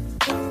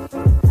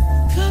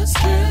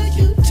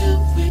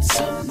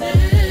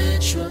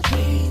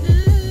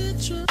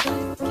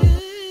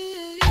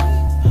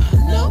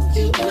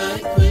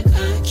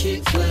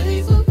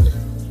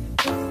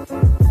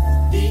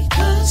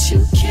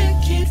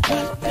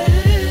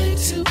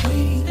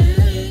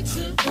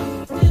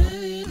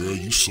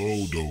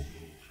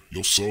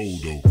 your soul,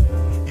 though.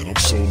 And I'm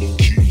so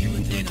low-key, you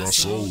would think I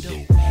sold,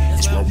 though.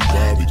 That's why we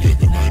vibe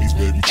together, 90s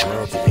baby,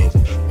 try forever.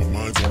 My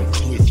mind's on a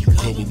cliff, you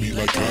cover me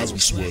like Cosby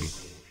sweater.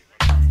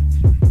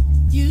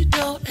 You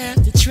don't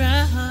have to try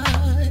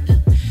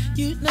hard.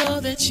 You know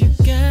that you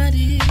got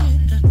it.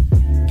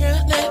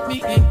 Girl, let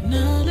me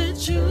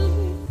acknowledge you.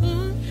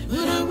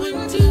 What I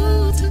wouldn't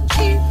do to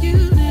keep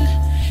you there.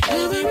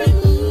 Every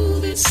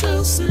move is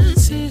so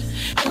sensitive.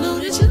 I know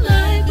that you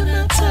like when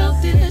I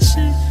talk that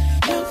shit.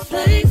 Your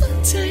flavor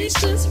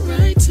tastes just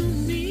right to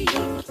me.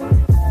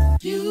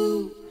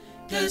 You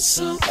got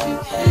something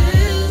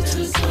held to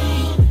me.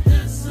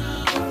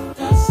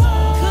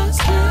 Cause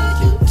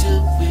girl, you do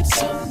it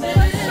so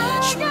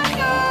natural.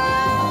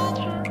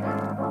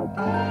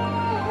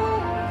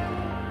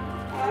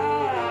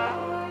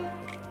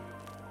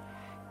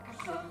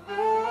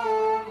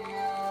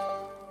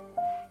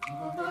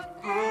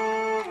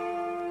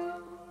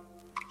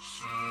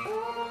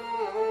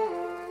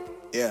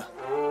 Yeah.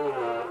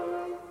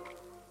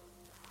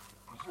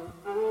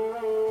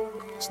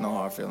 It's no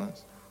hard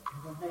feelings.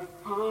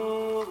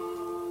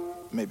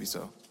 Maybe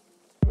so.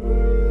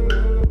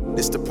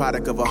 It's the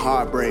product of a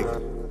heartbreak.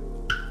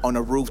 On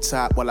a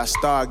rooftop while I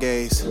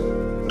stargaze.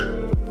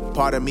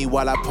 Part of me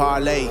while I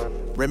parlay.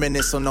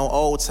 Reminisce on no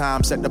old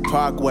times at the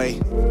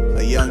parkway.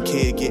 A young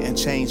kid getting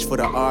changed for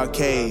the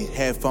arcade.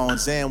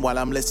 Headphones in while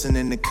I'm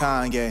listening to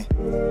Kanye.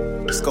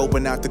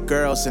 Scoping out the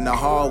girls in the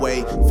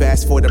hallway.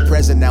 Fast forward to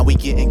present, now we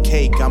getting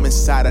cake. I'm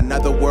inside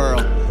another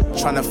world,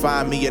 trying to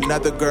find me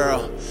another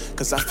girl.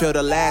 Cause I feel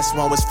the last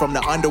one was from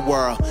the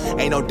underworld.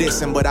 Ain't no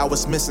dissing, but I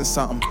was missing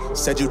something.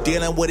 Said you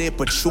dealing with it,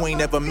 but you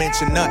ain't ever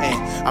mentioned nothing.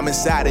 I'm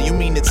inside it, you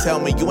mean to tell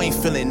me you ain't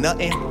feeling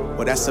nothing?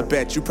 Well, that's a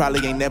bet, you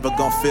probably ain't never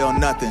gonna feel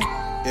nothing.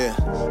 Yeah,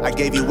 I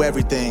gave you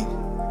everything,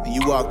 and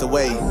you walked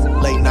away.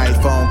 Late night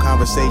phone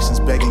conversations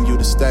begging you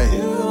to stay.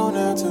 You don't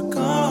have to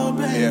call,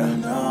 baby, yeah.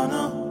 no,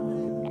 no.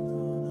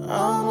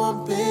 I'ma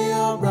be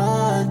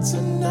alright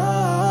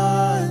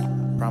tonight.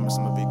 Promise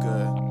I'ma be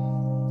good.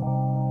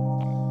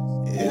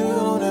 You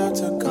don't have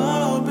to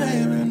call,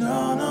 baby,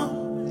 no,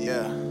 no.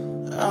 Yeah.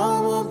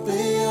 I'ma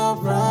be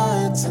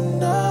alright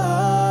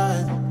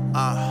tonight.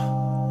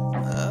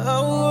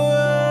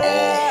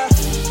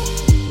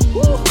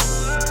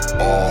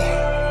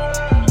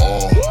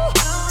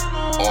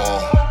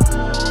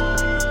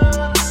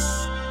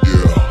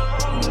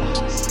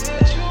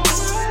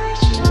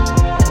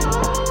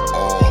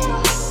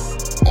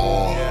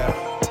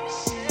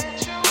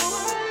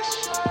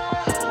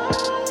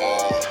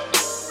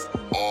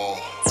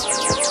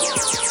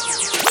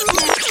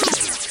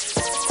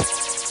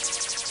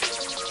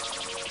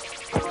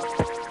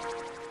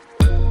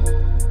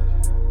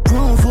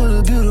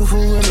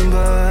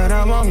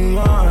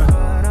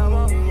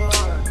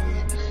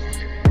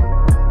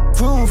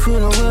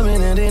 Full of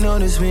women and they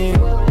notice me.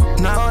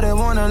 Now they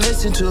wanna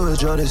listen to a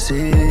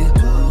Jodeci.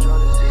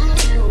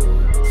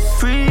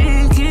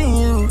 Freaking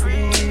you,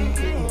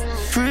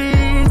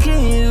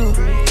 freaking you.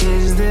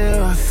 Is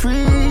there a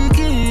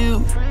freaking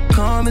you?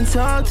 Come and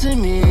talk to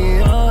me.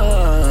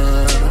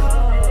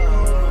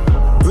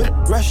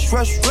 Rush,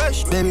 rush,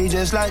 rush, baby,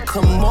 just like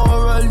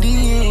Kamora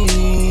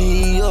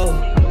Lee.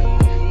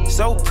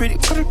 So pretty,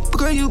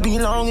 girl, you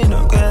belong in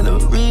a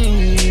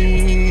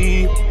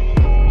gallery.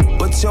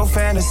 What's your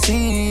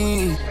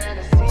fantasy?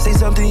 Say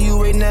something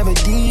you ain't never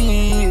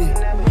did.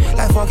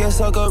 Like fucking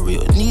suck a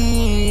real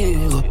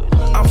nigga.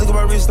 I'm flicking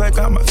my wrist like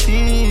I'm a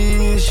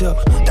fish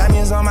up.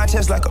 Diamonds on my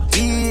chest like a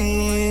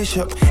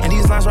bishop. And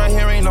these lines right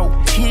here ain't no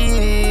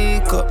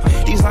hiccup.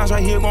 These lines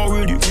right here gon'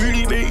 really,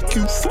 really make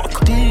you fuck.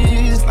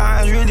 These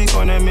lines really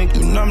gonna make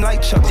you numb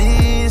like Chuck.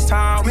 This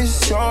time,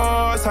 it's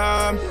your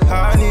time.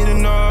 I need to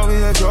know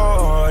if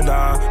you're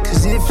down.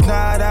 Cause if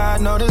not, I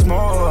know there's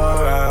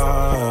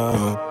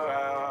more.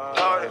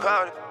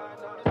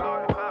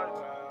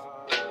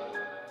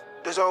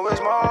 There's always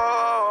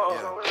more.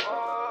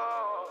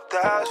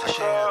 That's for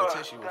sure. I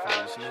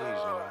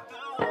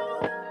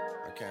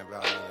can't bow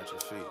down at your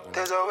feet.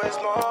 There's always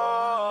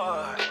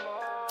more.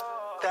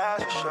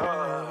 That's for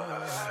sure.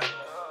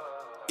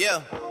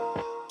 Yeah,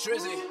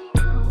 Drizzy.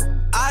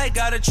 I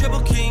got a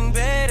triple king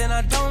bed and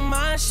I don't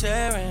mind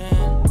sharing.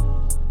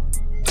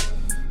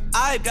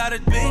 I got a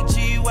big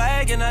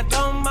G-Wagon, I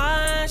don't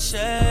mind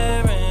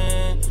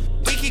sharing.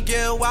 We could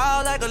get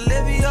wild like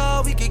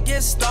Olivia, we could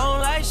get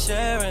stoned like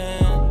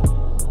Sharon.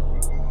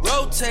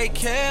 Take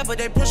care, but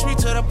they push me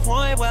to the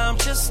point where I'm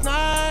just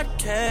not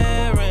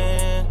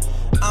caring.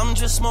 I'm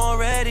just more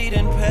ready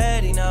than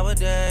petty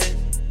nowadays.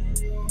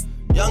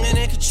 Young and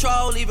in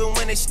control, even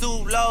when they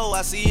stoop low.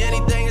 I see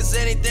anything as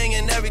anything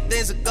and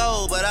everything's a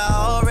goal. But I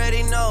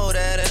already know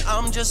that, and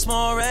I'm just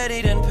more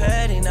ready than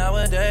petty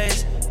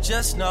nowadays.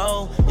 Just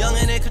know, young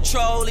and in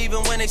control,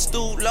 even when they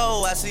stoop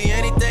low. I see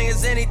anything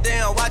as anything,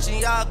 I'm watching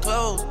y'all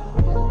close.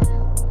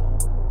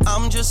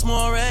 I'm just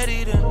more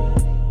ready than.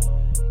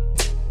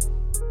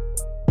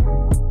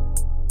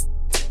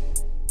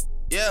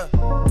 Yeah.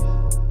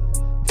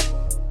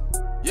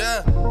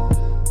 Yeah.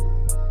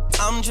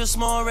 I'm just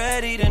more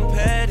ready than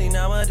petty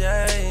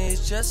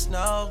nowadays. Just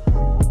know.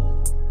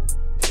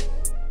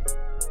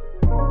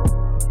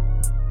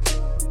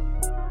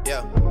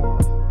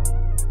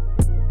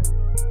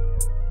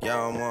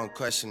 Y'all don't want to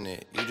question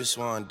it, you just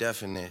want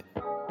definite.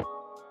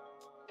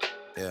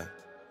 Yeah,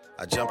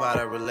 I jump out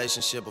of a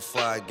relationship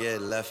before I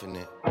get left in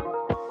it. Ain't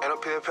no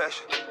peer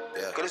pressure.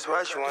 Yeah, Good as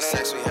right, you want the it.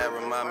 sex we had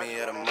remind me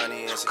of the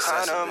money and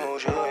success Kinda of it.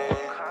 mood you in.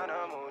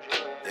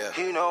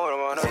 Yeah, You know what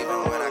I'm on.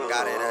 even when I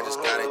got it, I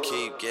just gotta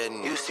keep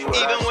getting it.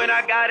 Even when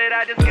I got it,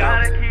 I just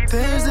gotta keep.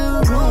 There's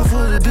no room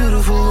for the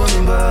beautiful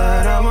women,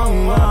 but I'm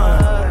on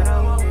one.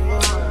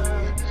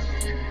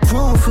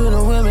 Room full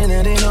of women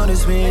and they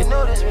notice me.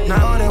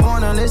 Now all they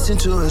wanna listen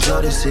to is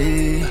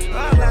jealousy.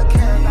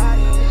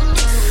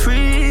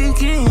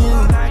 Freaking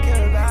you,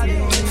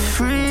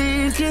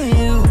 freaking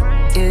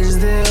you. Is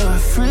there a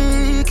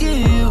freak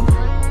in you?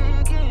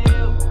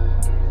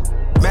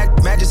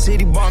 Magic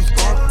City bump,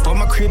 but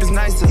my crib is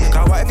nicer.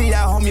 Got wifey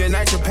at home, your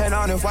night, your pen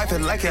on and wife it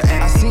like an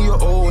ass. I see your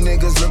old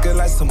niggas looking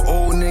like some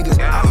old niggas.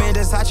 I'm in the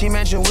Sachi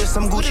mansion with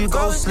some Gucci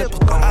gold slippers.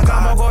 I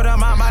got more gold on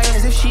my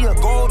ass if she a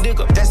gold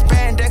digger. That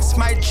spandex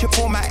might chip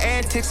on my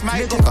antics,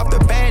 might take off the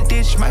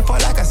bandage, might fall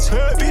like a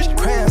savage.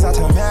 Prayers out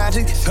to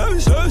magic,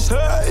 savage. There's a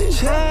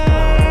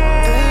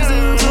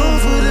room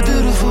for the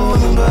beautiful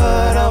women,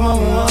 but I'm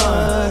on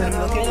one.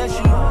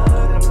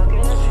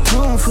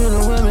 Room full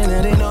of women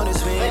and they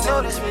notice me.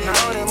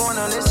 Now they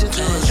wanna listen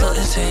to it.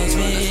 Something tells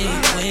me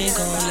we ain't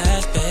gon'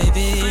 last,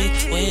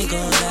 baby. We ain't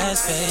gon'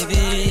 last,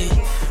 baby.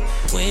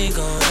 We ain't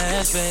gon'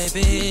 last,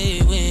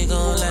 baby. We ain't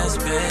gon' last,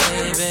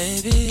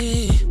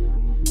 baby.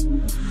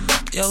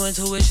 Your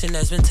intuition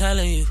has been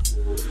telling you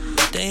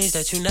things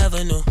that you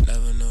never knew.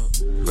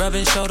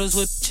 Rubbing shoulders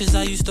with bitches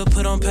I used to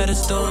put on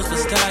pedestals, but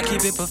still I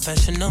keep it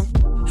professional.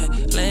 Hey,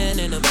 laying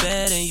in the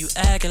bed and you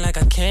acting like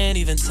I can't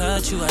even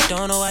touch you. I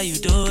don't know why you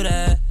do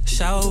that.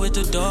 Shower with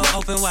the door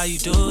open while you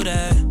do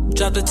that.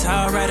 Drop the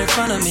towel right in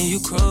front of me, you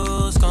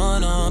cruise.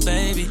 Going on,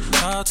 baby.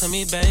 Talk to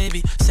me,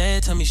 baby. Say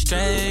it to me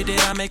straight. Did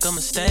I make a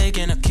mistake?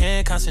 And I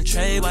can't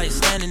concentrate while you're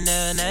standing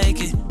there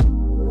naked.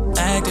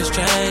 Acting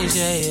strange,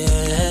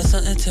 yeah.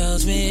 Something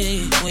tells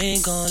me we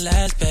ain't gon'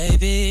 last,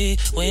 baby.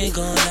 We ain't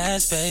gon'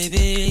 last,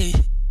 baby.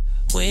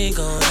 We ain't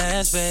gon'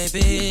 last,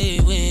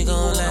 baby. We ain't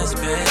gon' last,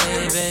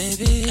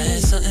 baby.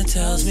 And something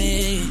tells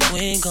me we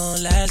ain't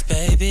gon' last,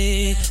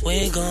 baby. We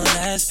ain't gon'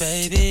 last,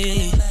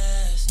 baby.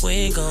 We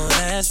ain't gon'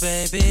 last,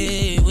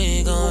 baby. We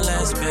ain't gon'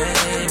 last,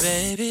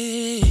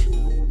 baby.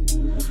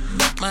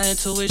 My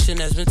intuition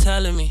has been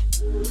telling me,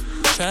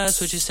 trust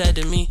what you said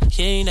to me.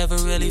 You ain't never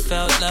really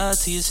felt love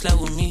till you slept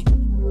with me.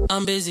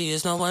 I'm busy,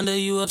 it's no wonder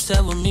you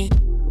upset with me.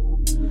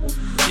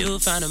 You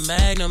found a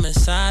magnum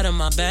inside of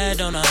my bag,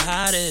 don't know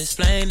how to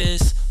explain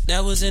this.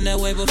 That was in that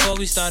way before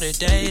we started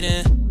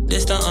dating.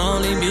 This the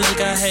only music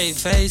I hate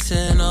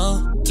facing,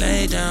 oh.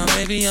 Lay down,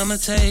 baby, I'ma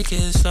take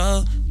it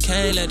slow.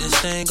 Can't let this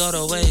thing go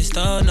to waste,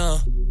 oh no.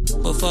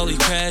 Before we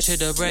crash, hit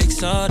the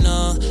brakes, oh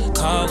no.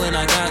 Call when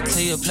I got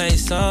to your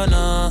place, oh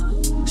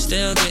no.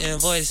 Still getting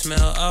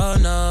voicemail, oh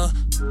no.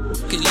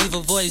 Could leave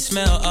a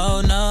voicemail,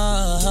 oh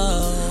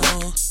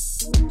no.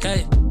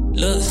 Hey,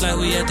 looks like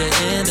we at the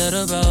end of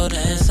the road,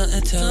 and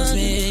something tells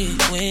me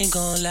we ain't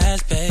gon'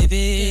 last,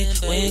 baby.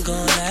 We ain't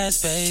gon'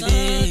 last,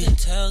 baby.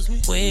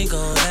 We ain't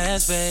gon'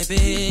 last,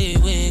 baby.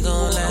 We ain't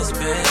gon' last,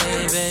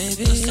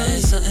 baby.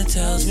 And something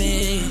tells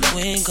me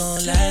we ain't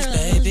gon' last,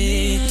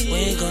 baby. We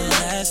ain't gon'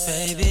 last,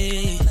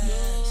 baby.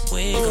 We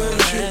ain't gon'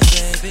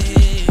 last,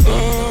 baby.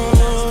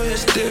 Oh,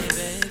 it's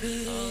different.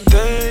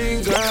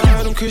 Thank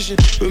God I'm Christian.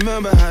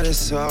 Remember how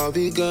this all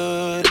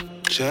begun.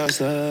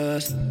 Just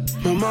us.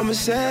 My mama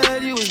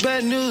said you was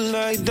bad news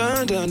like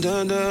dun dun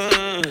dun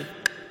dun.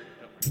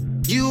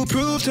 You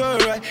proved her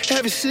right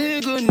every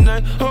single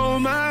night. Oh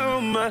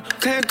my,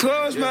 can't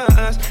close my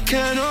eyes,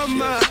 can't open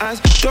my eyes.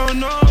 Don't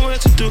know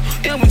what to do,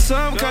 I'm in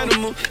some kind of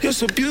mood. You're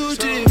so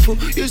beautiful,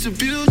 you're so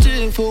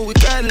beautiful. We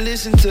gotta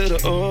listen to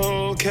the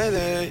old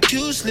Kelly.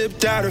 You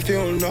slipped out if you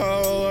don't know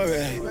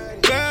already.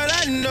 Girl,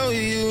 I know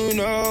you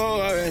know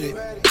already.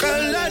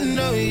 Girl, I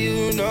know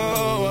you know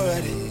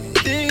already.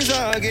 Things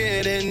are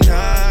getting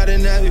hot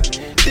and heavy.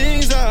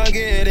 Things are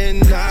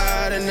getting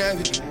hot and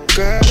heavy.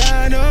 Girl,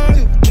 I know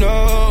you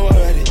know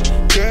already.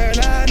 Girl,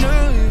 I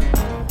know you.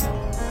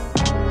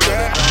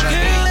 Girl,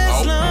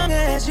 as long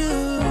as you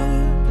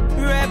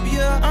wrap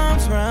your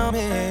arms around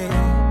me.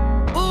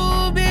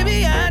 Ooh,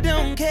 baby, I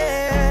don't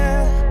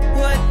care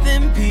what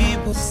them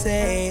people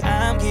say.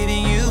 I'm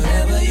giving you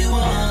whatever you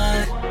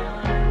want.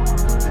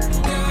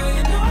 Girl,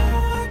 you know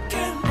I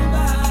can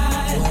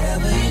provide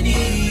whatever you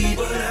need.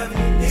 Whatever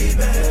you need,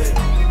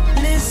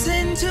 baby.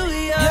 Listen to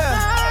your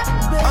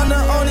heart, baby. I'm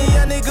the only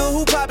young nigga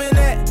who poppin'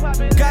 that.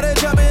 Gotta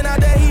jump in out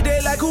that heat,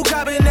 they like who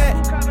coppin'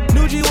 that.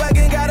 New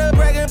G-Wagon, gotta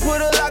brag and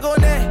put a lock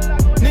on that.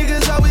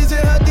 Niggas always in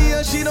her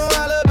DM, she don't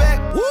holler back.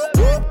 Whoop,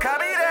 whoop,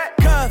 copy that.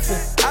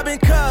 Cuffin', I been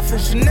cuffin',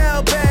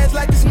 Chanel bags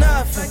like it's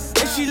nothing.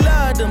 And she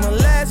loved him, her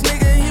last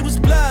nigga, he was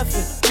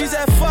bluffing. She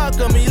said fuck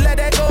him, he let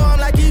that go, I'm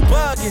like he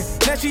bugging.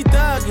 Now she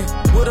thuggin'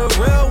 with a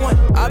real one.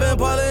 I been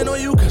ballin' on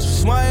you, cause you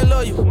smart and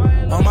loyal.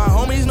 All my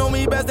homies know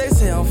me best, they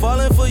say I'm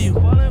falling for you.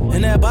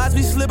 And that box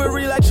be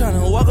slippery like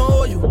tryna walk on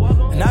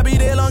oil. And I be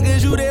there long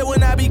as you there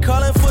when I be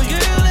calling for you.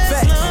 Girl,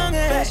 as long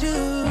as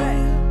you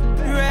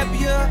wrap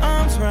your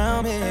arms around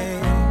on me.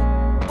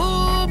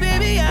 Ooh,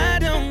 baby, I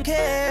don't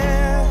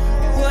care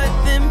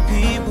what them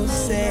people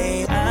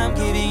say. I'm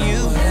giving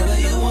you whatever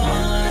you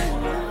want.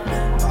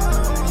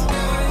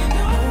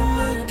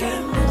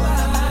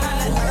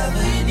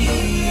 Whatever you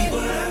need.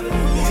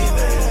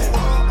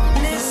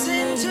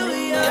 Listen to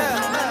you.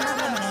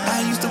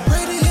 I used to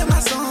pray to hear my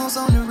songs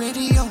on the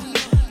radio.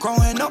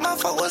 Growing up, my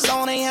folk was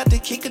on, they had to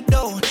kick a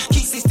door.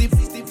 Keep 60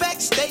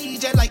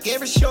 backstage at like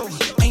every show.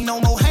 Ain't no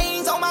more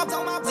hangs on my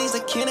these are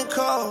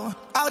clinical.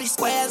 All these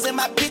squares in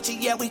my picture,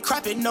 yeah, we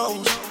cropping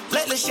nose.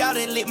 Lately shout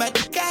it lit my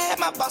dick, I had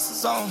my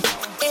bosses on.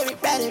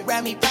 Everybody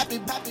around me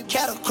poppin',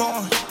 cattle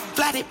corn.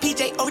 Fly the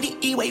PJ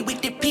ODE way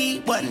with the P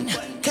button.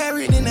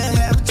 Carried in the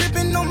half,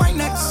 dripping on my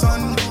neck,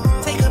 son.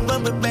 Take a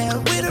bubble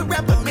bath with a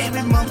rapper,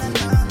 baby mama.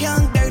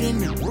 Young, dirty,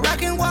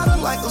 rockin' water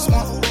like a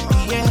swamp,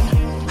 yeah.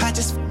 I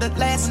just f***ed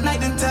last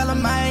night and tell her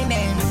my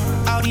name.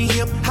 All these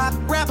hip-hop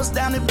rappers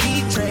down the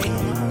beat trade.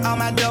 All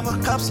my double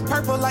cups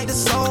purple like the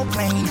soul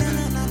plane.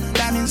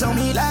 Diamonds on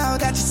me loud,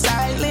 got you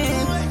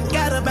silent.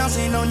 Got her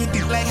bouncing on your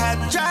dick like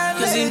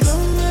hydraulics. You know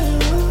me,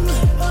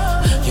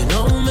 you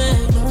know me,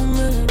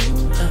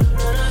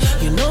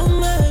 you know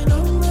me,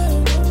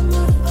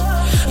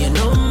 you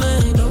know me.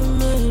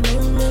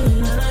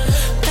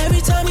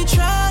 Every time you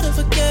try to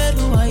forget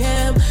who I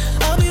am,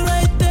 I'll be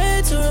right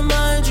there to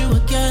remind you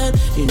again.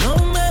 You know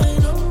me.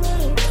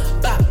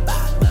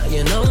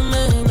 You know me.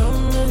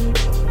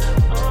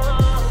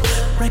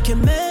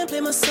 Recommend play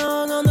my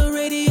song on the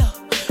radio.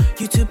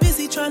 You too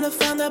busy trying to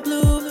find that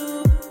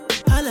blue.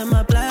 I let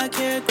my black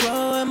hair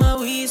grow and my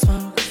weed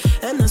smoke,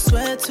 and I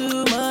sweat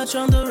too much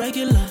on the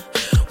regular.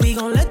 We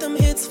gon' let them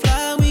hits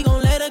fly, we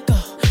gon' let it go.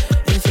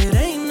 If it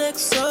ain't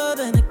next, so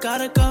then it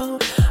gotta go.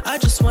 I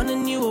just won a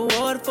new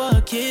award for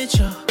a kid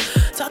show.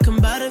 Talking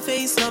about a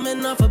face,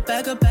 coming off a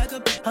back up.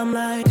 I'm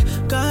like,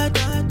 God,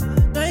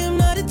 I am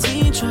not a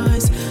teen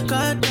choice.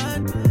 God,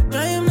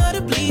 I am not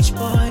a bleach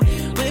boy.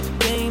 Whip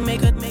game,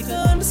 make her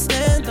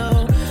understand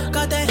though.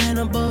 Got that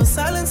Hannibal,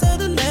 silence of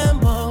the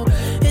Lambo.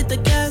 Hit the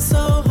gas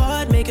so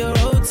hard, make it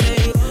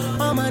rotate.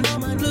 All my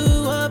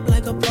blew up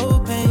like a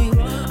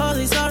propane. All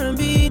these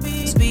R&B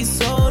be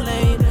so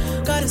lame.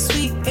 Got a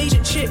sweet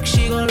Asian chick,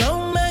 she gon'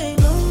 loan me.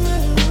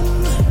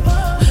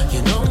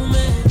 You know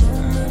me.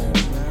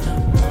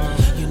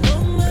 You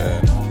know me.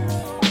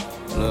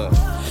 Look.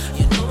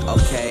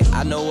 Okay,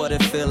 I know what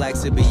it feel like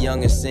to be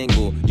young and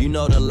single. You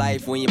know the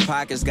life when your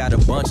pockets got a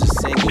bunch of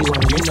singles.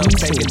 You know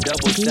taking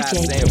double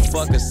shots saying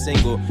fuck a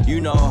single. You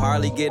know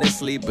hardly getting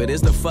sleep, but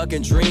it's the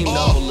fucking dream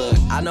though. Look,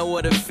 I know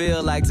what it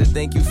feel like to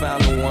think you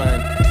found the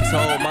one.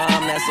 Told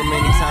mom that so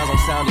many times I'm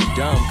sounding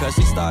dumb, cause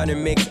she started to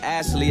mix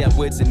Ashley up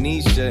with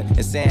Tanisha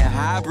and saying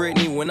hi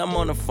Brittany when I'm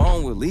on the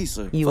phone with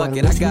Lisa. Fuck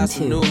it, I got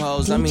some new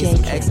hoes, I mean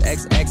some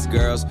XXX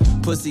girls.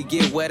 Pussy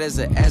get wet as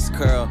an S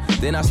curl.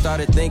 Then I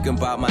started thinking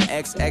about my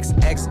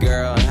XXX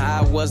girl and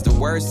how I was the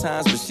worst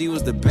times, but she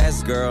was the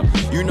best girl.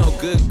 You know,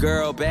 good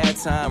girl, bad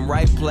time,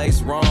 right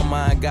place, wrong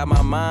mind. Got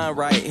my mind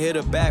right, hit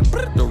her back,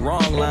 the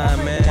wrong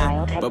line,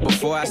 man. But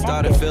before I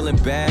started feeling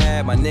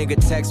bad, my nigga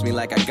text me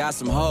like I got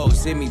some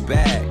hoes, hit me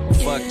back.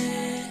 Fuck.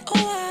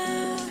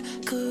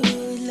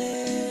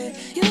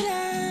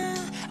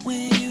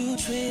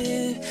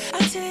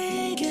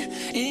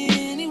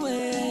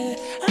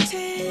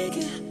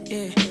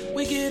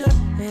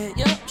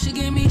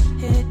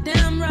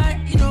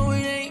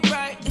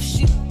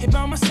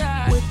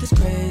 This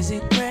crazy,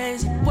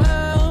 crazy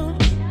world.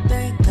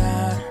 Thank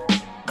God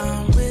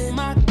I'm with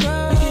my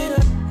girl. We get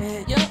up,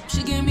 head, yup,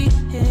 she give me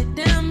head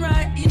damn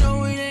right. You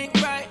know it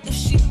ain't right if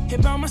she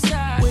hit by my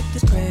side. With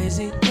this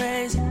crazy,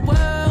 crazy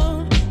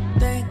world.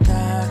 Thank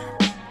God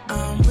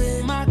I'm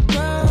with my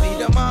girl.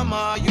 Be the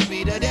mama, you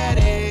be the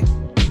daddy.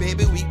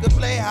 Baby, we could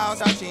play house,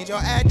 I'll change your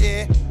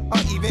addy. Or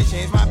even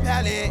change my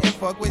palette and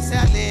fuck with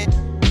salad.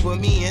 Put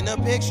me in the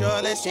picture,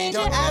 let's change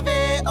your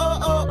habit.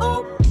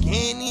 Oh.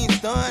 Can't even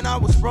stun, I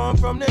was sprung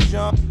from the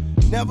jump.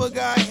 Never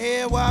got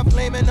here while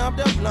flaming up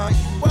the blunt.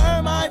 You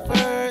were my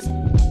first,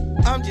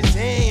 I'm just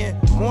saying.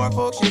 More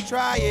folks should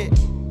try it,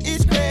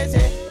 it's crazy.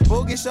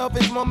 Bogus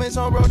selfish moments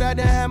on road, I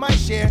done had my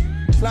share.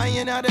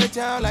 Flying out of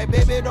town like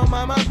baby, don't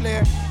mind my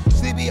flare.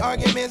 Sleepy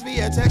arguments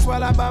via text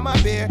while I buy my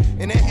beer.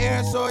 In the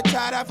air so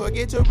tight, I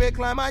forget to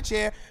recline my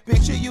chair.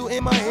 Picture you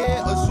in my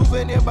head, a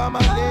souvenir by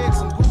my legs.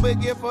 Some scuba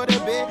gear for the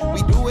bed,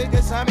 we do it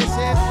cause Simon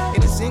says.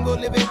 In a single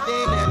living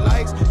thing that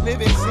likes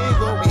living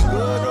single. We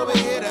good over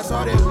here, that's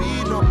all that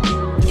we know.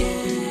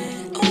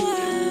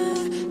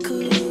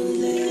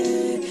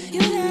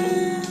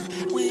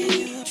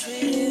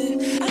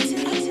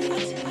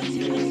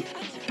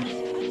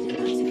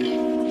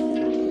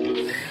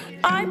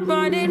 I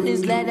brought in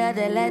this letter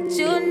to let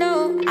you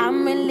know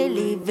I'm really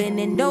leaving,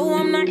 and no,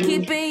 I'm not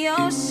keeping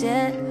your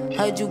shit.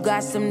 Heard you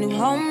got some new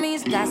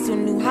homies, got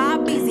some new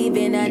hobbies,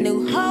 even a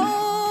new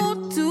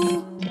hoe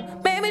too.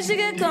 Maybe she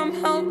can come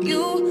help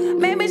you,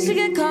 maybe she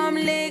can come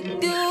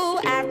lick you.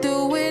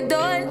 After we're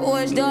done,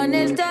 what's done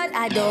is done.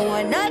 I don't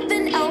want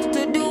nothing else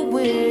to do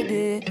with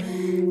it.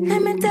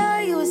 Let me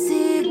tell you a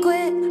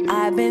secret,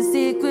 I've been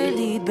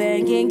secretly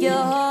banging your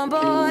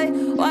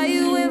homeboy while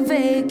you in Vegas.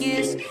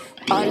 Vegas.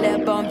 All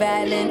up on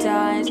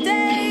Valentine's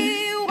Day.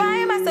 Why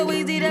am I so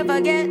easy to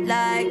forget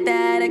like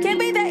that? It can't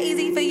be that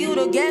easy for you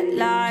to get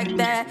like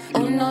that.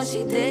 Oh no,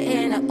 she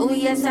didn't. Oh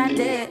yes, I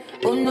did.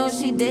 Oh no,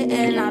 she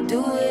didn't. I'll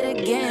do it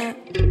again.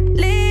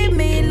 Leave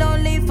me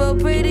lonely for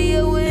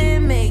prettier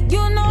women.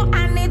 You know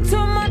I need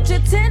too much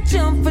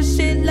attention for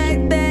shit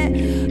like that.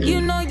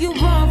 You know you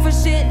wrong for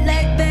shit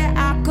like that.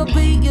 I could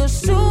be your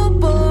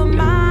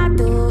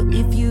supermodel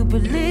if you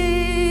believe.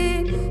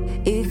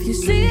 If you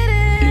see it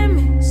in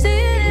me, see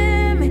it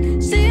in me,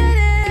 see it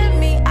in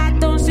me. I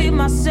don't see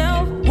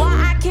myself. Why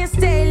I can't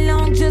stay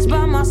long just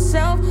by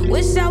myself?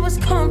 Wish I was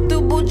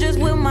comfortable just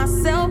with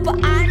myself.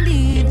 But I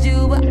need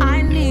you, but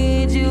I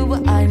need you,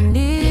 but I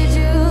need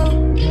you.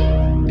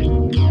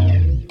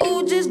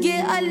 Ooh, just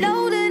get a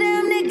load of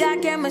them, they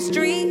got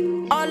chemistry.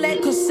 All they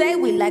could say,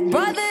 we like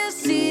brother and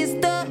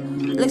sister.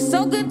 Look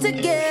so good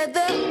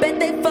together, bet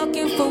they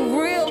fucking for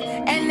real.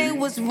 And they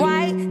was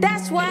right,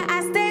 that's why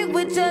I stayed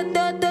with you.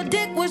 The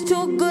dick was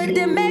too good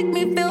to make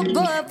me feel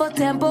good for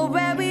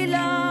temporary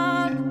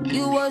love.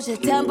 You was your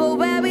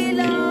temporary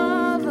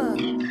lover.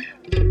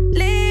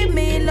 Leave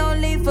me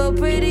lonely for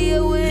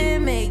prettier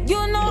women.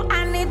 You know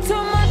I need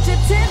too much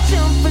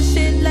attention for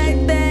shit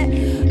like that.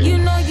 You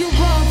know you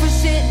wrong for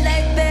shit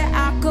like that.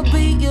 I could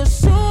be your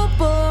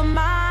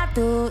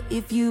supermodel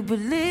if you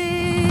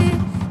believe.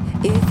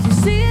 If you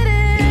see it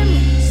in me,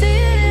 see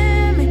it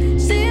in me,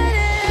 see it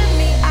in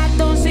me. I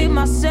don't see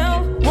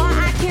myself. Why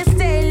I can't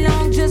stay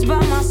long just by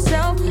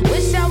myself?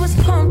 Wish I was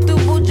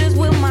comfortable just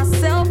with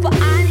myself. But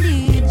I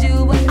need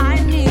you, but I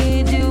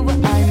need you,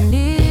 but I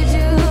need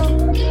you.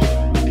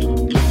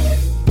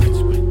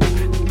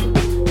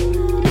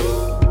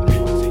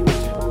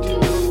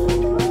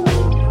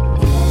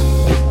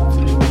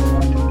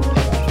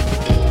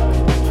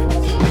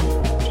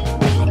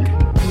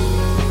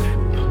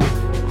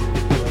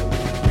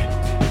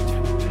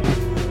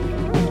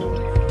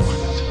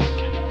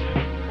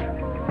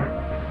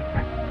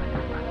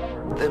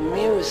 The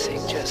music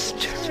just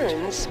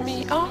turns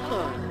me on.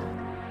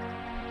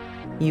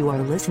 You are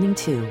listening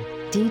to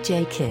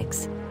DJ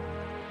Kicks.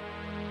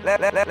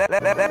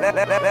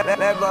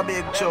 Let's go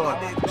big tune.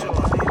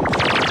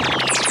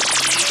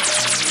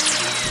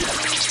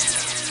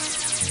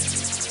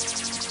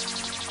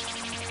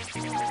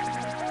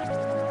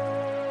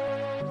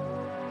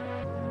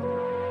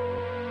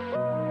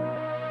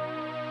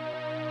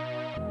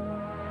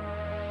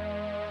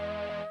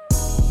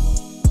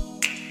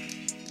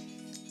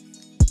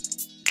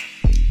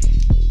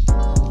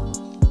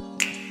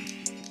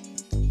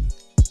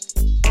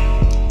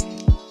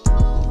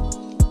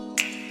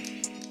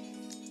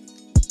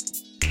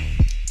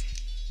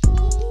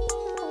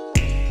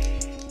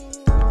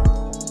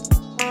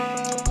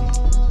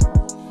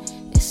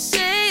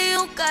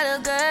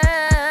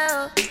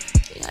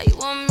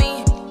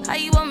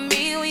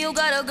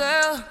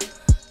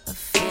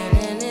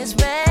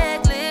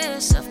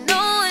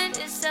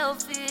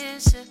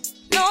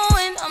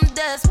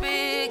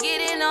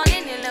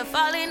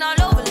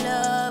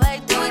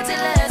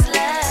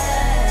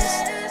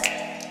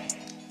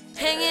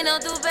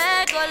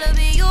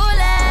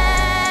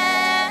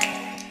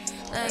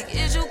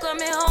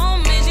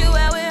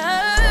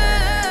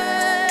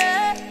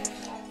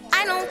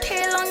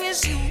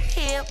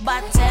 By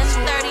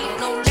 10:30,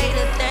 no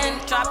later than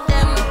drop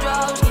them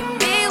drugs, give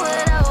me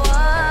what I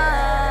want.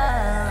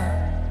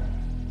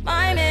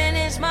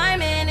 My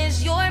man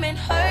is your man,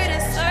 her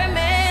is her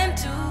man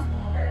too.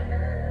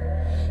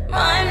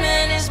 My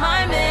man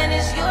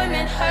is your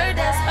man, her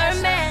that's her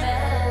man.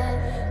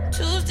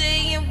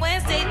 Tuesday and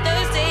Wednesday,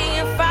 Thursday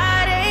and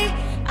Friday,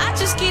 I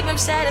just keep him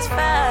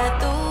satisfied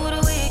through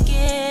the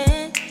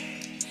weekend.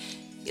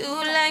 You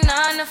like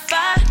 9 to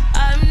 5,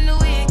 I'm the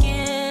weekend.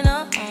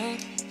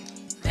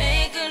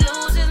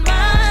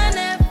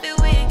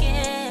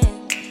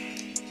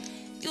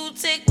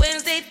 Take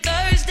Wednesday,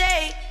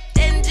 Thursday,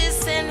 then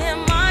just send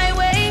him my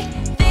way.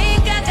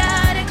 Think I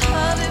got it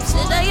covered.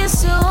 Should I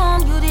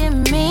assume you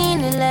didn't mean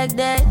it like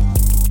that?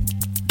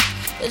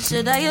 Or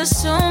should I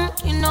assume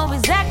you know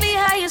exactly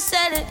how you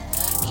said it?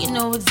 You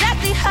know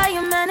exactly how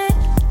you meant it?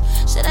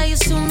 Should I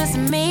assume it's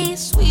me?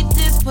 Sweet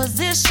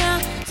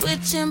disposition,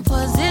 switching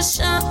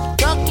position,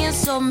 ducking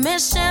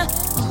submission.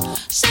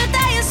 Should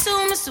I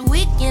assume it's a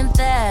weekend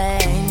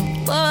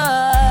thing?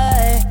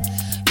 Boy,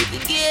 you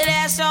could get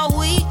ass all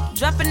week.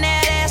 Dropping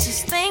that ass,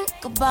 just think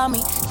about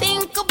me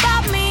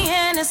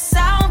and it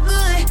sound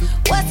good.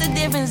 What's the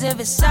difference if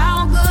it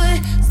sound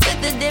good?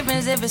 Split the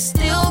difference if it's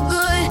still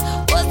good.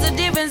 What's the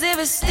difference if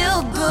it's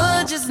still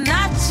good? Just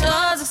not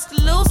yours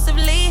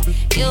exclusively.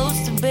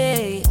 Used to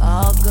be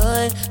all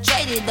good.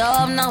 Traded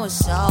up, now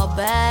it's all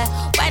bad.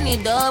 Writing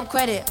it up,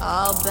 credit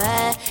all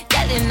bad.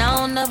 Yelling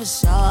on up,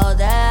 it's all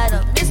that.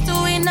 A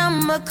mystery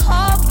number,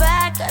 call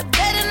back. I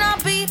better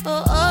not be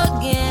for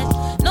again.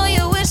 No,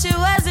 you wish it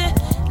wasn't.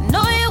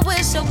 No, you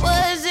wish I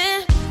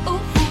wasn't. Ooh,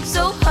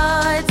 so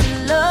hard to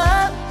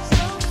love.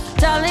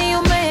 Darling,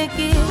 you make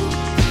it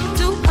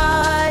too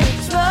hard to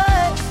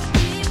trust.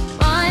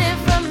 Running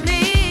from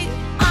me,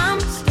 I'm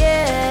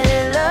scared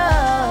of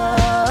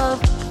love.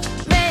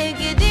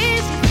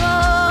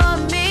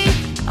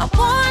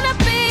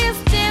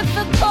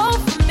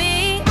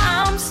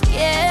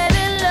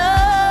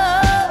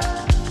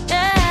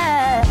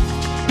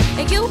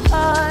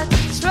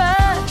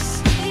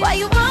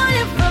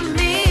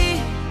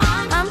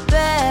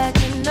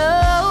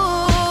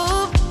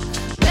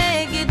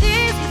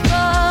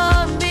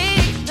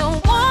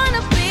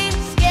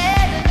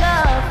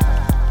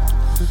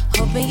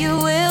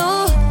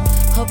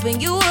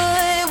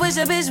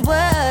 these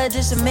words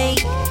just to me.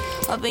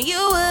 Hoping you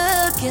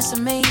will kiss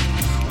me.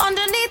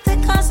 Underneath the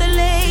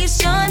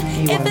constellation,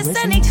 if it's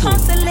any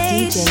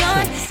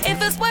consolation,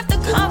 if it's worth the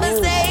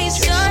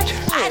conversation,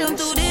 I don't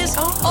do this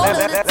all of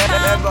the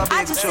time.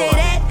 I just say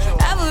that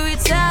every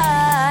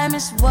time.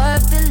 It's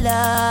worth the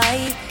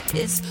lie,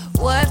 it's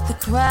worth the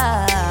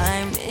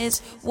crime,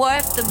 it's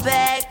worth the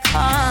bad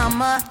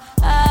karma.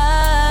 I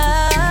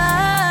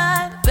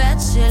bet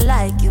you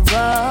like you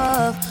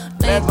rough,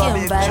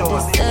 making bad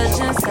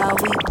decisions, how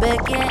we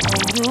beckon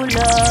and you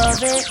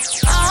love it.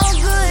 All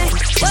good,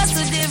 what's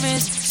the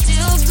difference?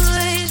 Still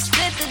good,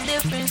 split the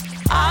difference.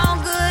 All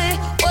good,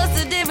 what's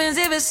the difference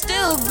if it's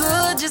still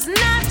good? Just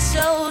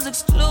nachos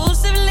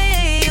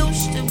exclusively.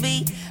 Used to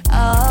be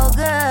all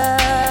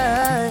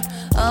good,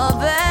 all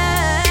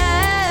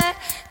bad.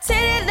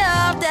 Take it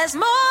up, that's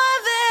more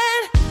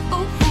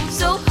than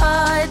so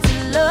hard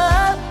to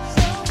love.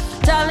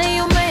 Darling,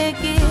 you make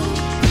it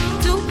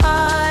too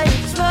hard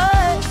to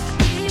trust.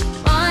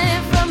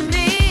 Running from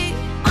me,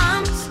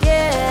 I'm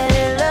scared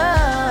of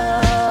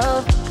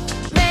love.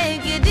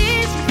 Make it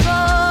easy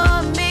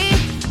for me.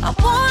 I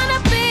wanna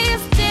be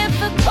as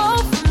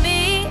difficult for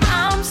me.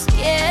 I'm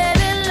scared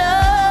of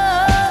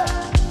love.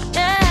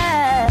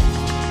 Yeah,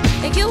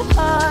 make you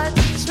hard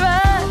to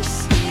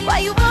trust. Why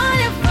you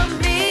running from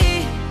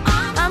me?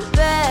 I'm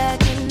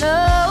backing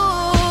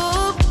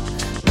up.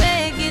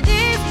 Make it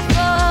easy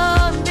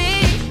for me.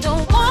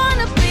 Don't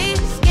wanna be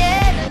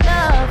scared of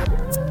love.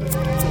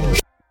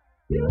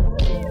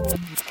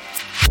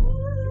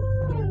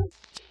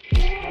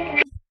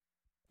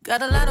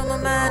 Got a lot on my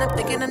mind, I'm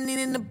thinking I'm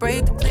needing a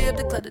break to clear up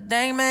the clutter.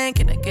 Dang, man,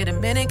 can I get a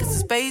minute? Cause the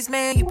space,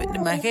 man, you been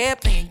in my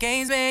head playing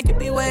games, man. Give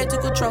me way to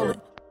control it.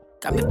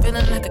 Got me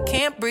feeling like I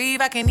can't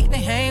breathe, I can't even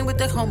hang with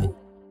the homie.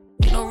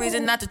 Ain't no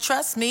reason not to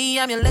trust me,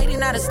 I'm your lady,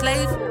 not a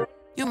slave.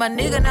 You my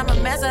nigga, not my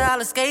master, I'll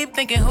escape.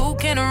 Thinking who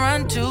can I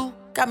run to?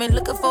 Got me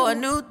looking for a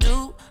new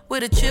dude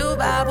with a chill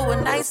vibe, who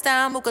a nice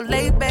time, who can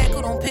lay back,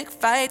 who don't pick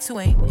fights, who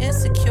ain't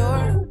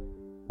insecure.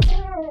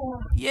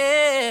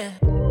 Yeah.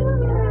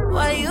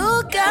 Why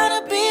you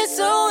gotta be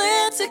so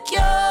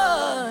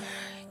insecure?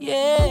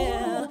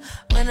 Yeah.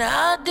 When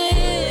I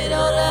did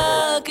all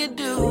I could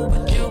do,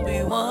 but you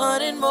be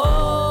wanting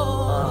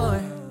more.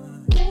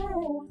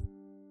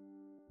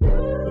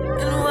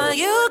 And why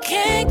you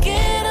can't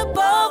get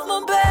above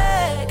my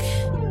back?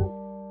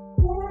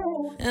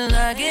 And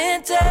I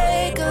can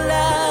take a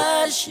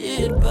lot of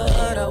shit,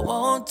 but I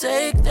won't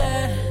take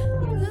that.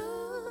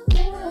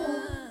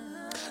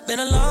 Been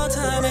a long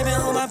time, ain't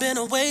been home, I've been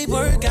away.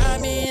 Work got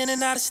me in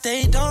and out of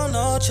state, don't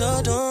know what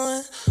you're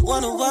doing.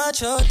 Wonder what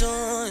you're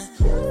doing.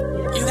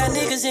 You got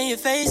niggas in your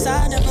face,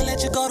 I never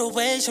let you go to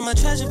waste. You're my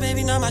treasure,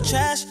 baby, not my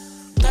trash.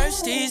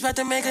 Thirsty, about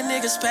to make a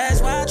nigga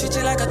spaz. Why I treat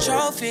you like a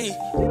trophy?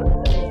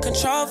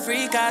 Control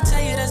freak, I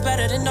tell you that's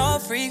better than no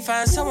free.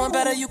 Find someone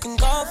better, you can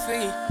go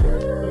free.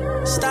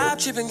 Stop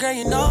tripping, girl,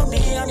 you know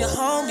me, I'm your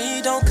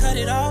homie, don't cut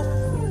it off.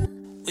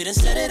 We done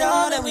said it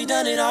all and we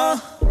done it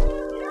all.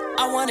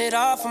 I want it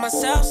all for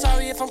myself,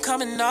 sorry if I'm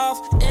coming off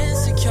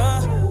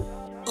insecure.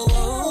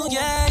 Ooh,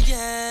 yeah,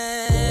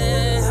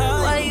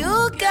 yeah. Why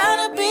you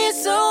gotta be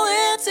so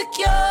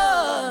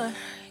insecure?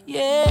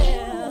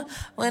 Yeah,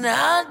 when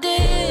I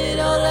did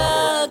all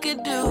I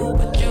could do,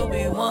 but you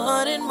be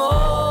wanting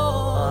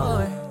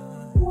more.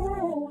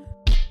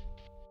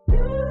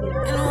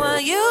 And why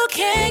you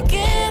can't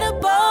get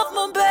above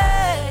my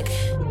back?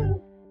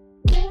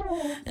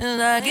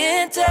 And I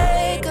can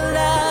take a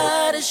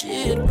lot of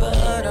shit,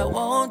 but I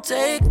won't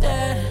take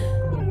that.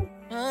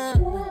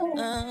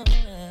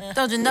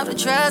 Don't you know the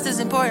trust is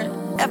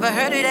important? Ever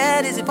heard of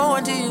that? Is it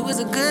foreign to you? It's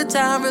a good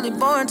time, really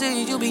boring to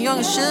you. You be young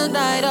and shook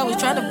night, always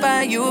trying to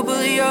find you a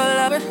bully or a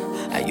lover.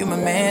 Are you my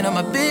man or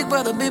my big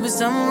brother? Baby,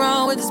 something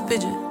wrong with this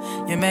picture.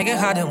 You make it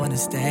hard to wanna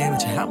stay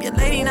with you. I'm your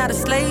lady, not a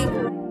slave.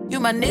 You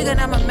my nigga,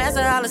 not my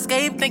master, I'll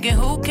escape. Thinking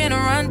who can I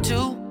run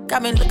to?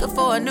 Got me looking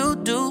for a new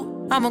dude.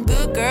 I'm a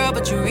good girl,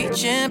 but you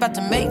reaching, about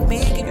to make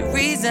me give you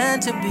reason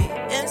to be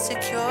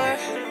insecure.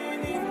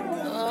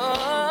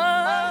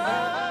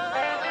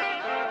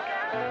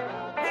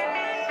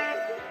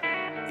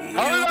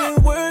 You've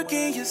been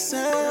working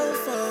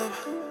yourself up.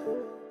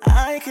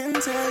 I can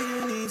tell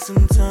you need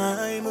some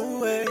time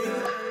away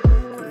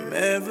from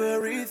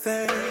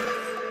everything.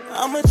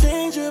 I'ma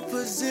change your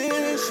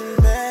position,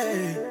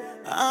 babe.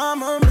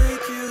 I'ma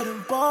make you the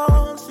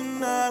boss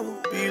and I will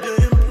be the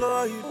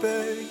employee,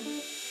 babe.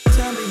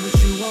 Tell me what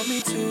you want me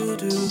to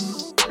do,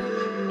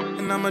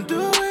 and I'ma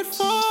do it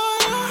for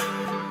you.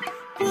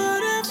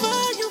 Whatever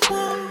you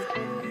want,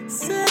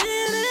 say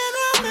it and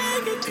I'll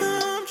make it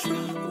come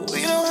true.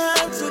 We don't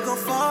have to go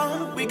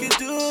far, we can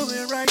do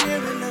it right here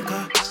in the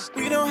car.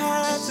 We don't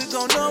have to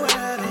go nowhere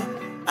at all.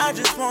 I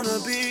just wanna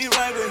be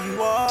right where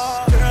you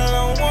are. Girl,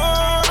 I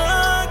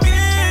wanna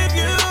give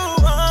you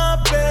a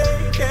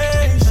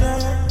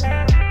vacation.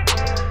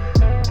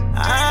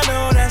 I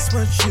know that's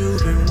what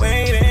you've been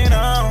waiting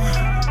on.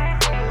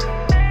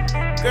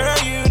 Girl,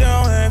 you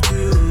don't have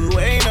to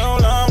wait no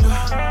longer.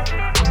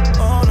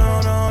 Oh,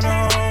 no, no,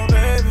 no,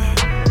 baby.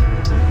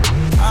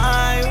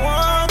 I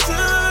want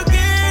to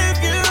give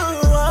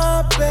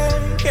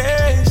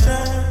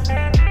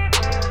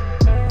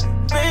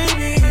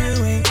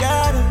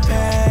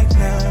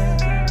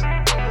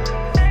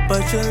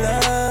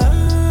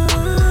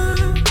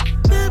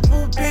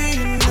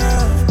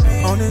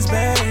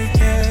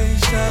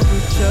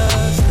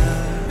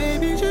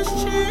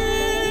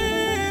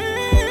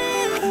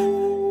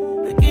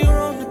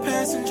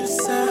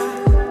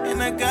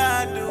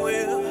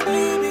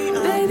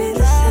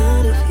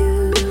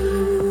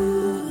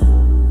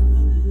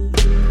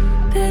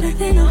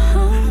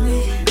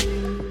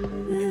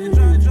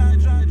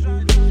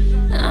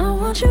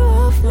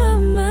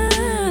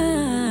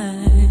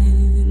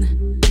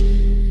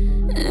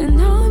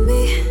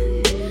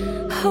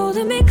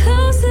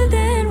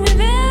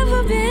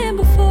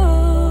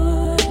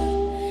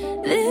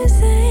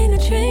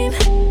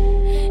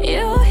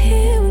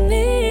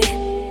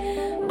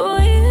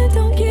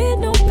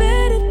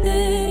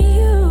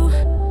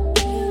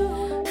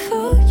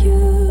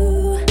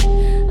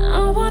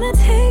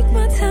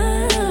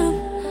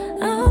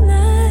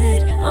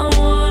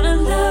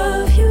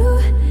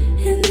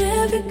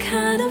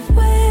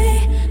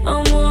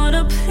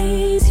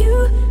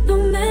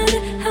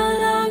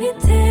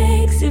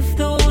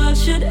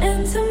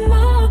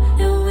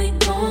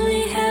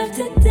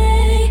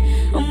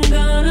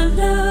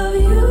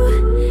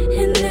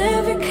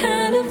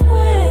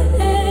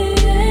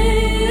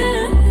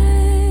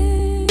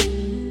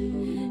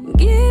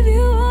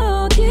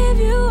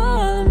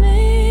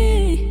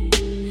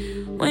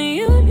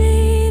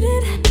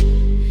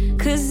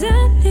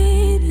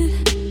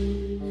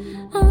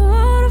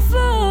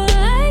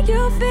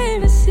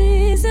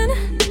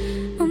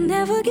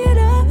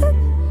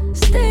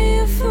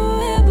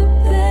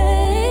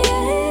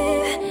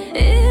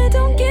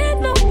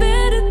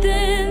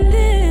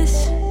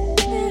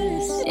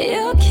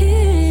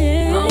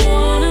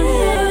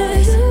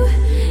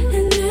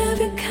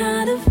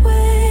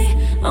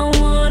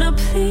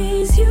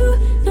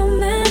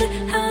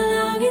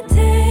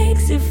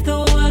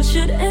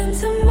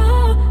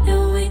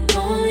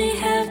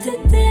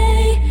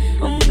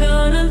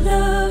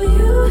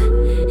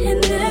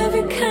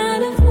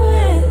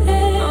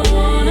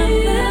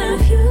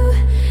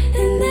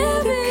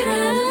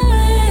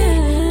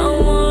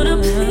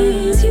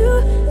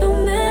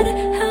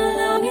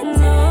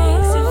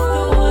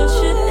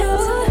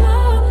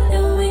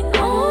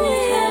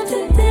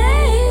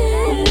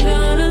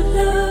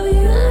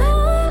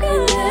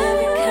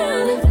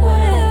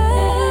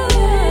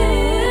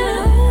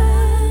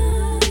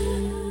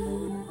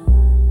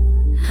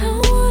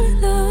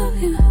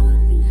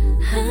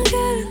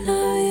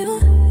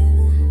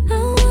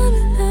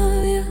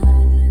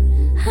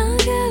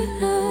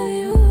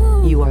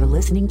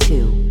listening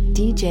to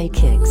DJ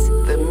Kicks.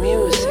 The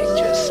music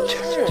just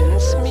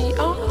turns me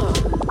on.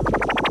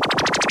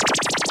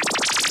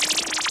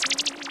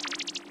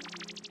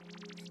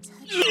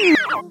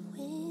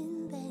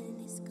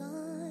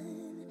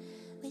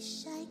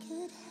 Wish I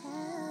could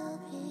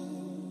help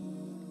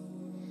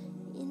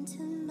it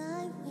into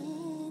my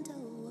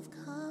window of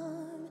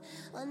calm,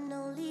 and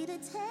only to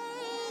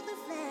take the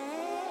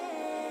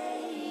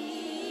flame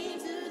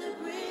to the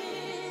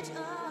bridge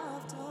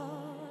of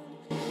dawn.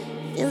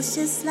 Feels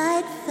just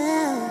like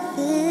velvet,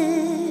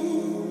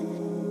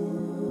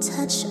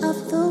 touch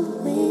of the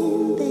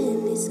wind,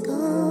 then it's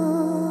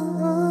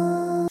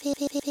gone.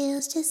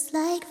 Feels just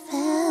like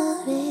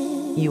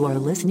velvet. You are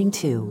listening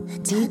to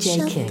DJ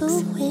Touch Kicks. of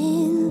the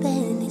wind,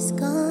 then it's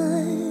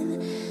gone.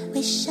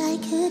 Wish I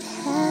could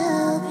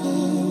help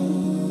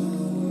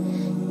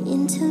it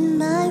into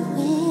my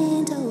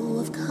window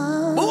of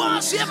calm. Who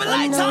wants to have a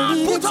light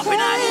on? Put up in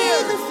our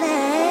ear. The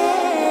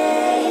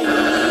flame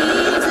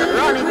to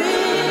the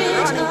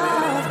bridge of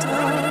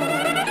dawn.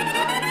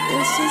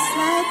 It's just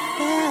like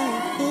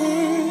velvet,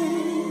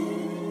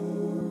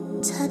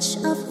 touch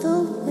of the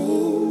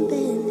wind,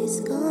 then it's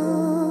gone.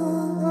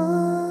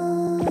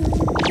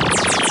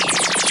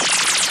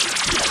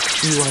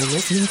 You are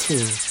listening to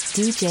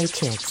DJ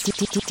Kicks.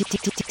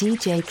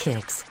 DJ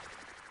Kicks.